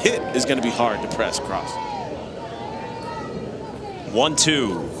 A hit is going to be hard to press across.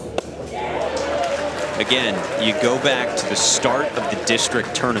 1-2. Again, you go back to the start of the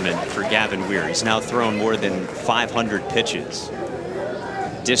district tournament for Gavin Weir. He's now thrown more than 500 pitches.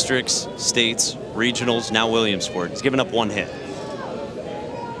 Districts, states, regionals, now Williamsport. He's given up 1 hit.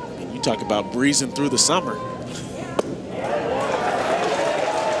 And you talk about breezing through the summer.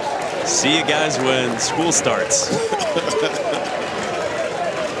 See you guys when school starts.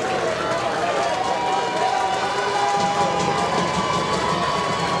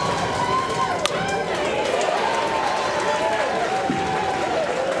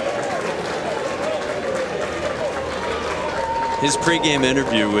 His pregame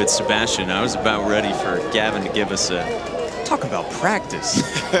interview with Sebastian, I was about ready for Gavin to give us a talk about practice.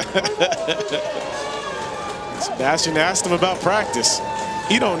 Sebastian asked him about practice.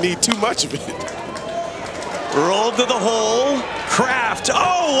 He don't need too much of it. Rolled to the hole. Kraft.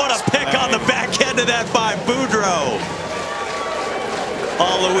 Oh, what a pick on the back end of that by Boudreaux.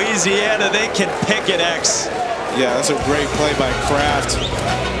 Oh, Louisiana, they can pick it, X. Yeah, that's a great play by Kraft.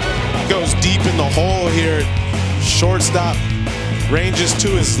 Goes deep in the hole here. Shortstop ranges to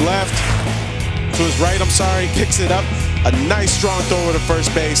his left, to his right, I'm sorry, picks it up. A nice strong throw over to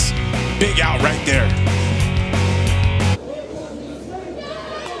first base. Big out right there.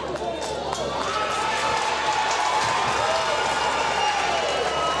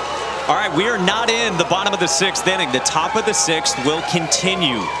 All right, we are not in the bottom of the 6th inning. The top of the 6th will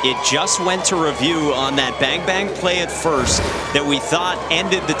continue. It just went to review on that bang-bang play at first that we thought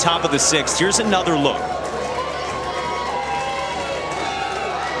ended the top of the 6th. Here's another look.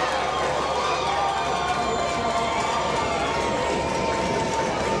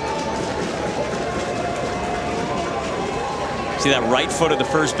 See that right foot of the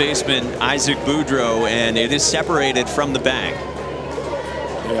first baseman, Isaac Boudreaux, and it is separated from the bag.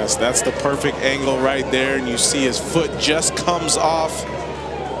 Yes, that's the perfect angle right there, and you see his foot just comes off.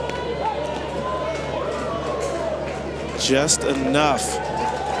 Just enough.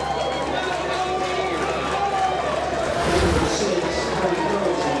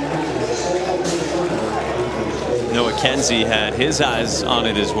 Noah Kenzie had his eyes on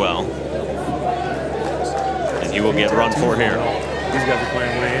it as well. And he will get run for here. These guys are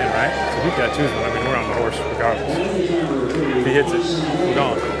playing way in, right? So we've got to choose one. I mean, we're on the horse regardless. If he hits it, we're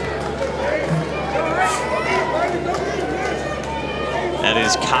gone. That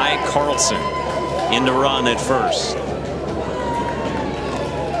is Kai Carlson in to run at first.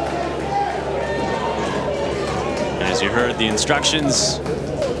 As you heard the instructions,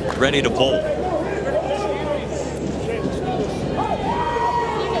 ready to bowl.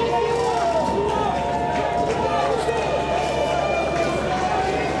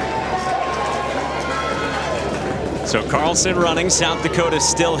 So Carlson running, South Dakota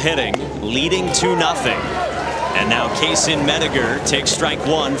still hitting, leading 2-0. And now Kaysen Mediger takes strike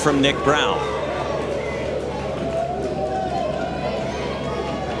 1 from Nick Brown.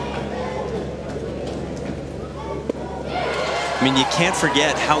 I mean, you can't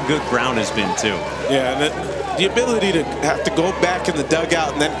forget how good Brown has been, too. Yeah, The ability to have to go back in the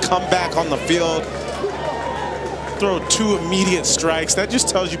dugout and then come back on the field, throw 2 immediate strikes, that just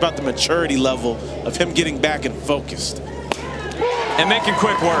tells you about the maturity level of him getting back and focused. And making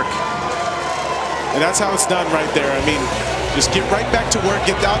quick work. And that's how it's done right there. I mean, just get right back to work,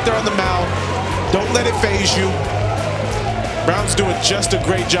 get out there on the mound, don't let it phase you. Brown's doing just a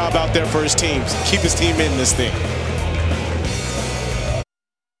great job out there for his teams. Keep his team in this thing.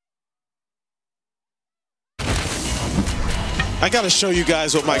 I got to show you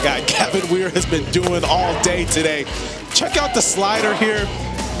guys what my guy Gavin Weir has been doing all day today. Check out the slider here.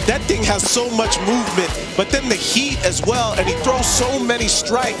 That thing has so much movement, but then the heat as well, and he throws so many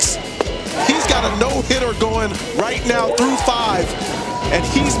strikes. He's got a no-hitter going right now through 5, and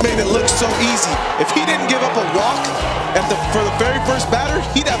he's made it look so easy. If he didn't give up a walk for the very first batter,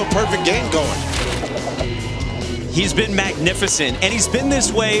 he'd have a perfect game going. He's been magnificent, and he's been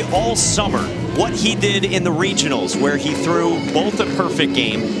this way all summer. What he did in the regionals, where he threw both a perfect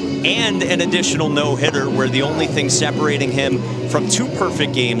game and an additional no-hitter, where the only thing separating him from 2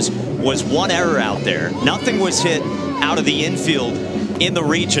 perfect games was 1 error out there. Nothing was hit out of the infield in the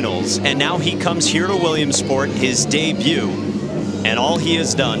regionals, and now he comes here to Williamsport, his debut, and all he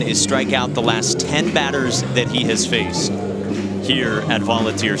has done is strike out the last 10 batters that he has faced here at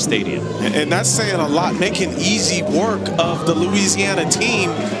Volunteer Stadium. And that's saying a lot, making easy work of the Louisiana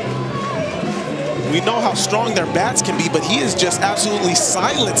team. We know how strong their bats can be, but he has just absolutely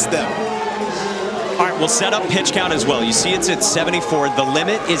silenced them. All right, we'll set up pitch count as well. You see it's at 74. The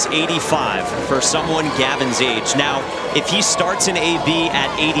limit is 85 for someone Gavin's age. Now, if he starts an AB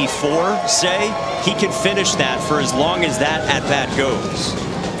at 84, say, he can finish that for as long as that at-bat goes.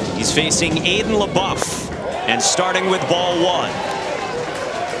 He's facing Aiden LaBeouf and starting with ball 1.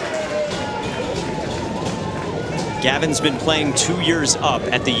 Gavin's been playing 2 years up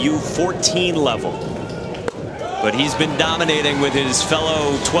at the U14 level, but he's been dominating with his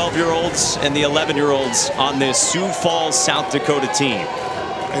fellow 12-year-olds and the 11-year-olds on this Sioux Falls, South Dakota team.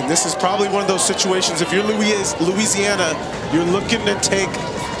 And this is probably one of those situations, if you're Louisiana, you're looking to take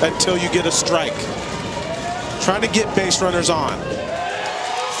until you get a strike. Trying to get base runners on.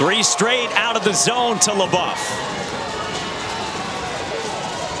 3 straight out of the zone to LaBeouf.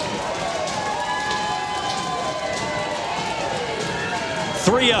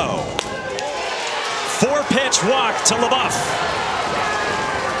 3-0. 4-pitch walk to LaBeouf.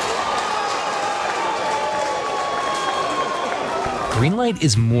 Greenlight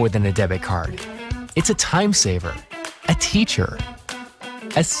is more than a debit card. It's a time saver, a teacher,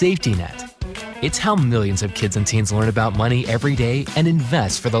 a safety net. It's how millions of kids and teens learn about money every day and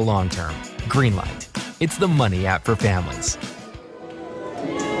invest for the long term. Greenlight. It's the money app for families.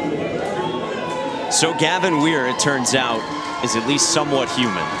 So Gavin Weir, it turns out, is at least somewhat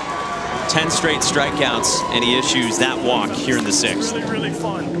human. 10 straight strikeouts, and he issues that walk here in the 6th. Really, really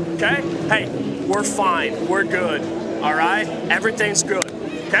fun, okay? Hey, we're fine, we're good, all right? Everything's good,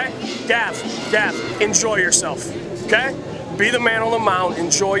 okay? Gav, enjoy yourself, okay? Be the man on the mound,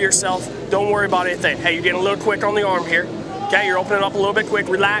 enjoy yourself, don't worry about anything. Hey, you're getting a little quick on the arm here, okay? You're opening up a little bit quick,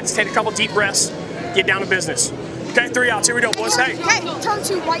 relax, take a couple deep breaths, get down to business. Okay, 3 outs, here we go, boys, hey. Okay, turn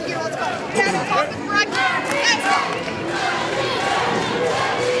 2 right here, let's go.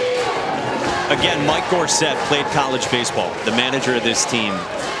 Again, Mike Gorsett played college baseball, the manager of this team.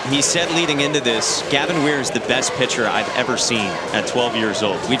 He said leading into this, Gavin Weir is the best pitcher I've ever seen at 12 years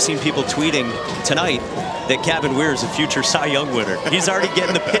old. We've seen people tweeting tonight that Gavin Weir is a future Cy Young winner. He's already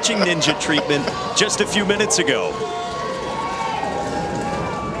getting the pitching ninja treatment just a few minutes ago.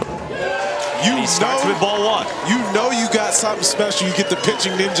 He starts with ball 1. You know you got something special. You get the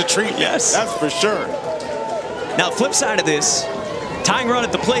pitching ninja treatment. Yes. That's for sure. Now, flip side of this, tying run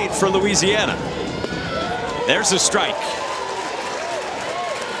at the plate for Louisiana. There's a strike.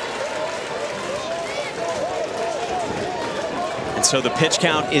 And so the pitch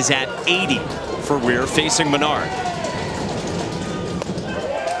count is at 80 for Weir facing Menard.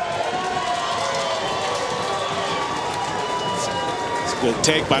 Good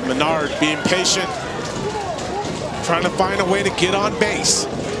take by Menard, being patient, trying to find a way to get on base.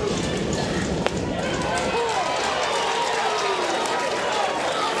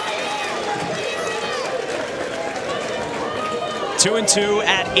 Two and 2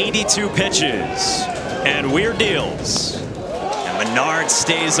 at 82 pitches, and Weir deals. And Menard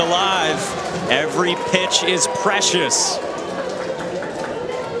stays alive. Every pitch is precious.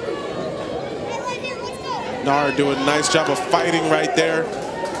 Menard doing a nice job of fighting right there,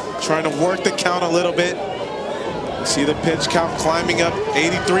 trying to work the count a little bit. You see the pitch count climbing up,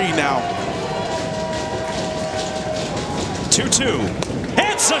 83 now. 2-2.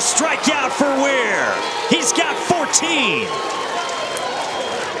 It's a strikeout for Weir. He's got 14.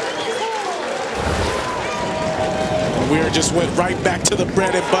 Weir just went right back to the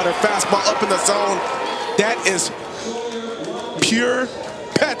bread and butter. Fastball up in the zone. That is pure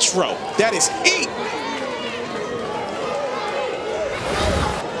petro. That is heat.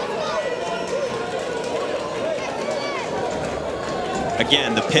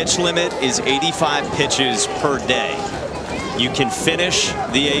 Again, the pitch limit is 85 pitches per day. You can finish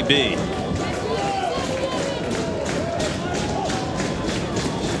the AB.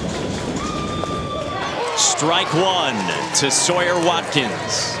 Strike one to Sawyer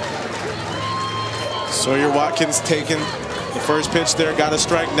Watkins. Sawyer Watkins taking the first pitch there, got a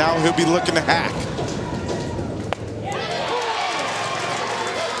strike. Now he'll be looking to hack.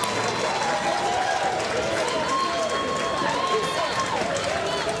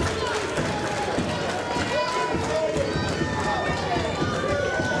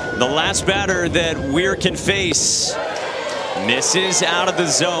 The last batter that Weir can face misses out of the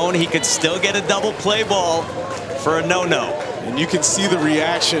zone. He could still get a double play ball for a no-no. And you can see the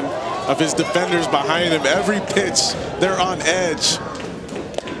reaction of his defenders behind him. Every pitch, they're on edge.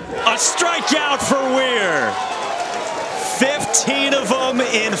 A strikeout for Weir. 15 of them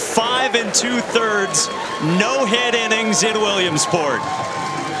in 5 2/3. No-hit innings in Williamsport.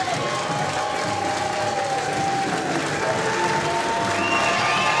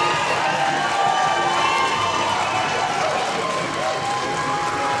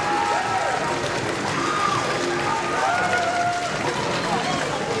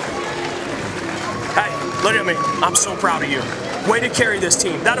 Look at me. I'm so proud of you. Way to carry this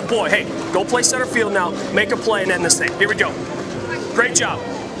team. That a boy. Hey, go play center field now. Make a play and end this thing. Here we go. Great job.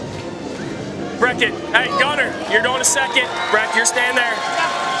 Breckett. Hey, Gunner, you're going to second. Breck, you're staying there.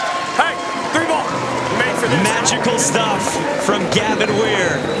 Hey, 3 ball. Made for this. Magical stuff from Gavin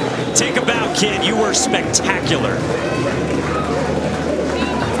Weir. Take a bow, kid. You were spectacular.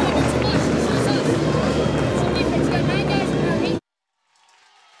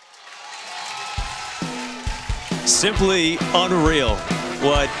 Simply unreal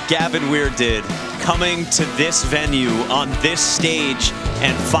what Gavin Weir did, coming to this venue on this stage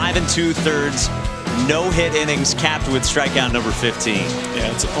and 5 2/3 no-hit innings capped with strikeout number 15.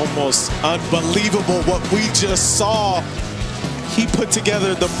 Yeah, it's almost unbelievable what we just saw. He put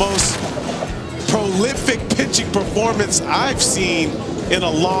together the most prolific pitching performance I've seen in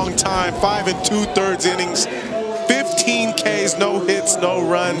a long time. 5 2/3 innings, 15 Ks, no hits, no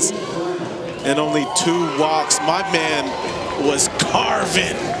runs, and only 2 walks. My man was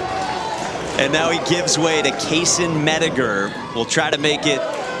carving. And now he gives way to Kaysen Mediger. We'll try to make it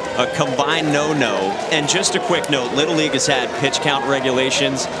a combined no-no. And just a quick note, Little League has had pitch count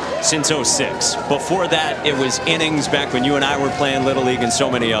regulations since '06. Before that, it was innings back when you and I were playing Little League and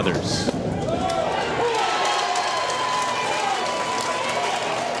so many others.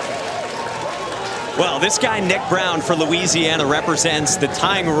 Well, this guy, Nick Brown for Louisiana, represents the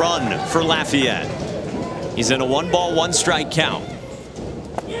tying run for Lafayette. He's in a 1-ball, 1-strike count.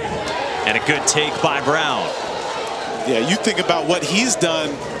 And a good take by Brown. Yeah, you think about what he's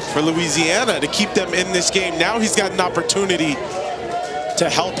done for Louisiana to keep them in this game. Now he's got an opportunity to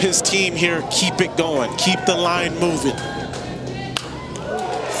help his team here keep it going, keep the line moving.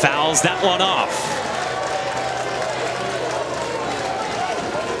 Fouls that one off.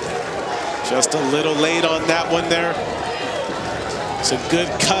 Just a little late on that one there. It's a good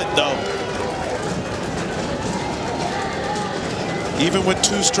cut, though. Even with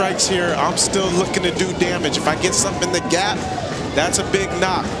 2 strikes here, I'm still looking to do damage. If I get something in the gap, that's a big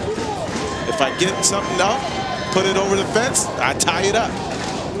knock. If I get something up, put it over the fence, I tie it up.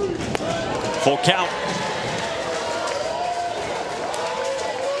 Full count.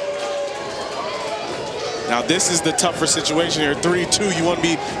 Now this is the tougher situation here. 3-2, you want to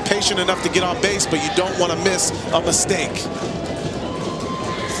be patient enough to get on base, but you don't want to miss a mistake.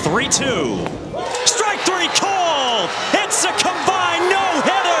 3-2. Strike 3 called. It's a combined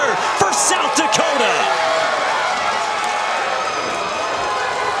no-hitter for South Dakota.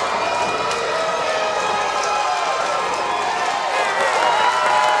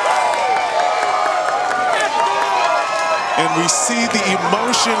 And we see the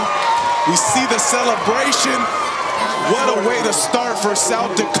emotion. We see the celebration. What a way to start for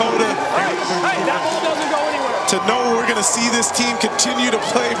South Dakota. Hey, that ball doesn't go anywhere. To know we're going to see this team continue to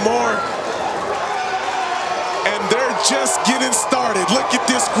play more. And they're just getting started. Look at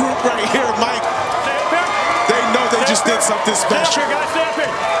this group right here, Mike. They know they just did something special.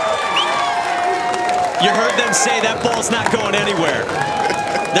 You heard them say that ball's not going anywhere.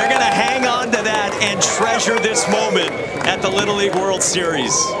 They're going to hang on to that and treasure this moment at the Little League World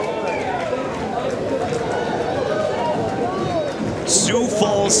Series. Sioux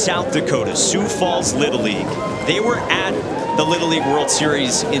Falls, South Dakota, Sioux Falls Little League. They were at the Little League World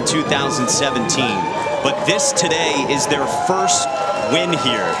Series in 2017, but this today is their first win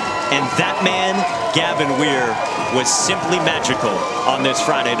here. And that man, Gavin Weir, was simply magical on this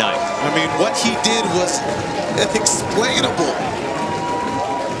Friday night. I mean, what he did was inexplainable.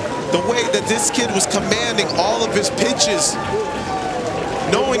 The way that this kid was commanding all of his pitches,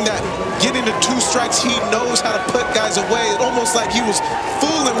 knowing that getting to 2 strikes, he knows how to put guys away. It's almost like he was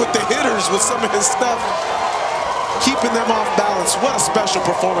fooling with the hitters with some of his stuff, keeping them off balance. What a special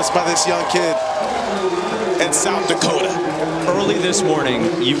performance by this young kid in South Dakota. Early this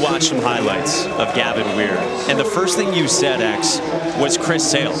morning, you watched some highlights of Gavin Weir, and the first thing you said, X, was Chris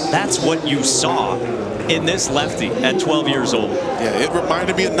Sale. That's what you saw in this lefty at 12 years old. Yeah, it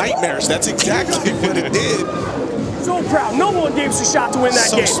reminded me of nightmares. That's exactly what it did. So proud. No one gave us a shot to win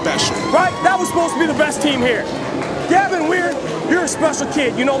that game. So special. Right? That was supposed to be the best team here. Gavin Weir, you're a special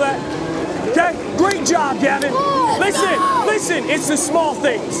kid. You know that? Okay? Great job, Gavin. Listen, it's the small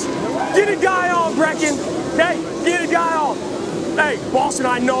things. Get a guy on, Brecken. Okay? Get a guy on. Hey, Boston,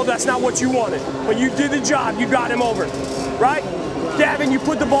 I know that's not what you wanted, but you did the job. You got him over. Right? Gavin, you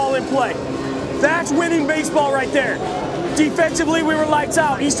put the ball in play. That's winning baseball right there. Defensively, we were lights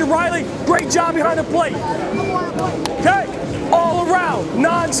out. Easton Riley, great job behind the plate. Okay? All around,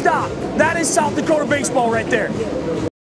 non-stop. That is South Dakota baseball right there.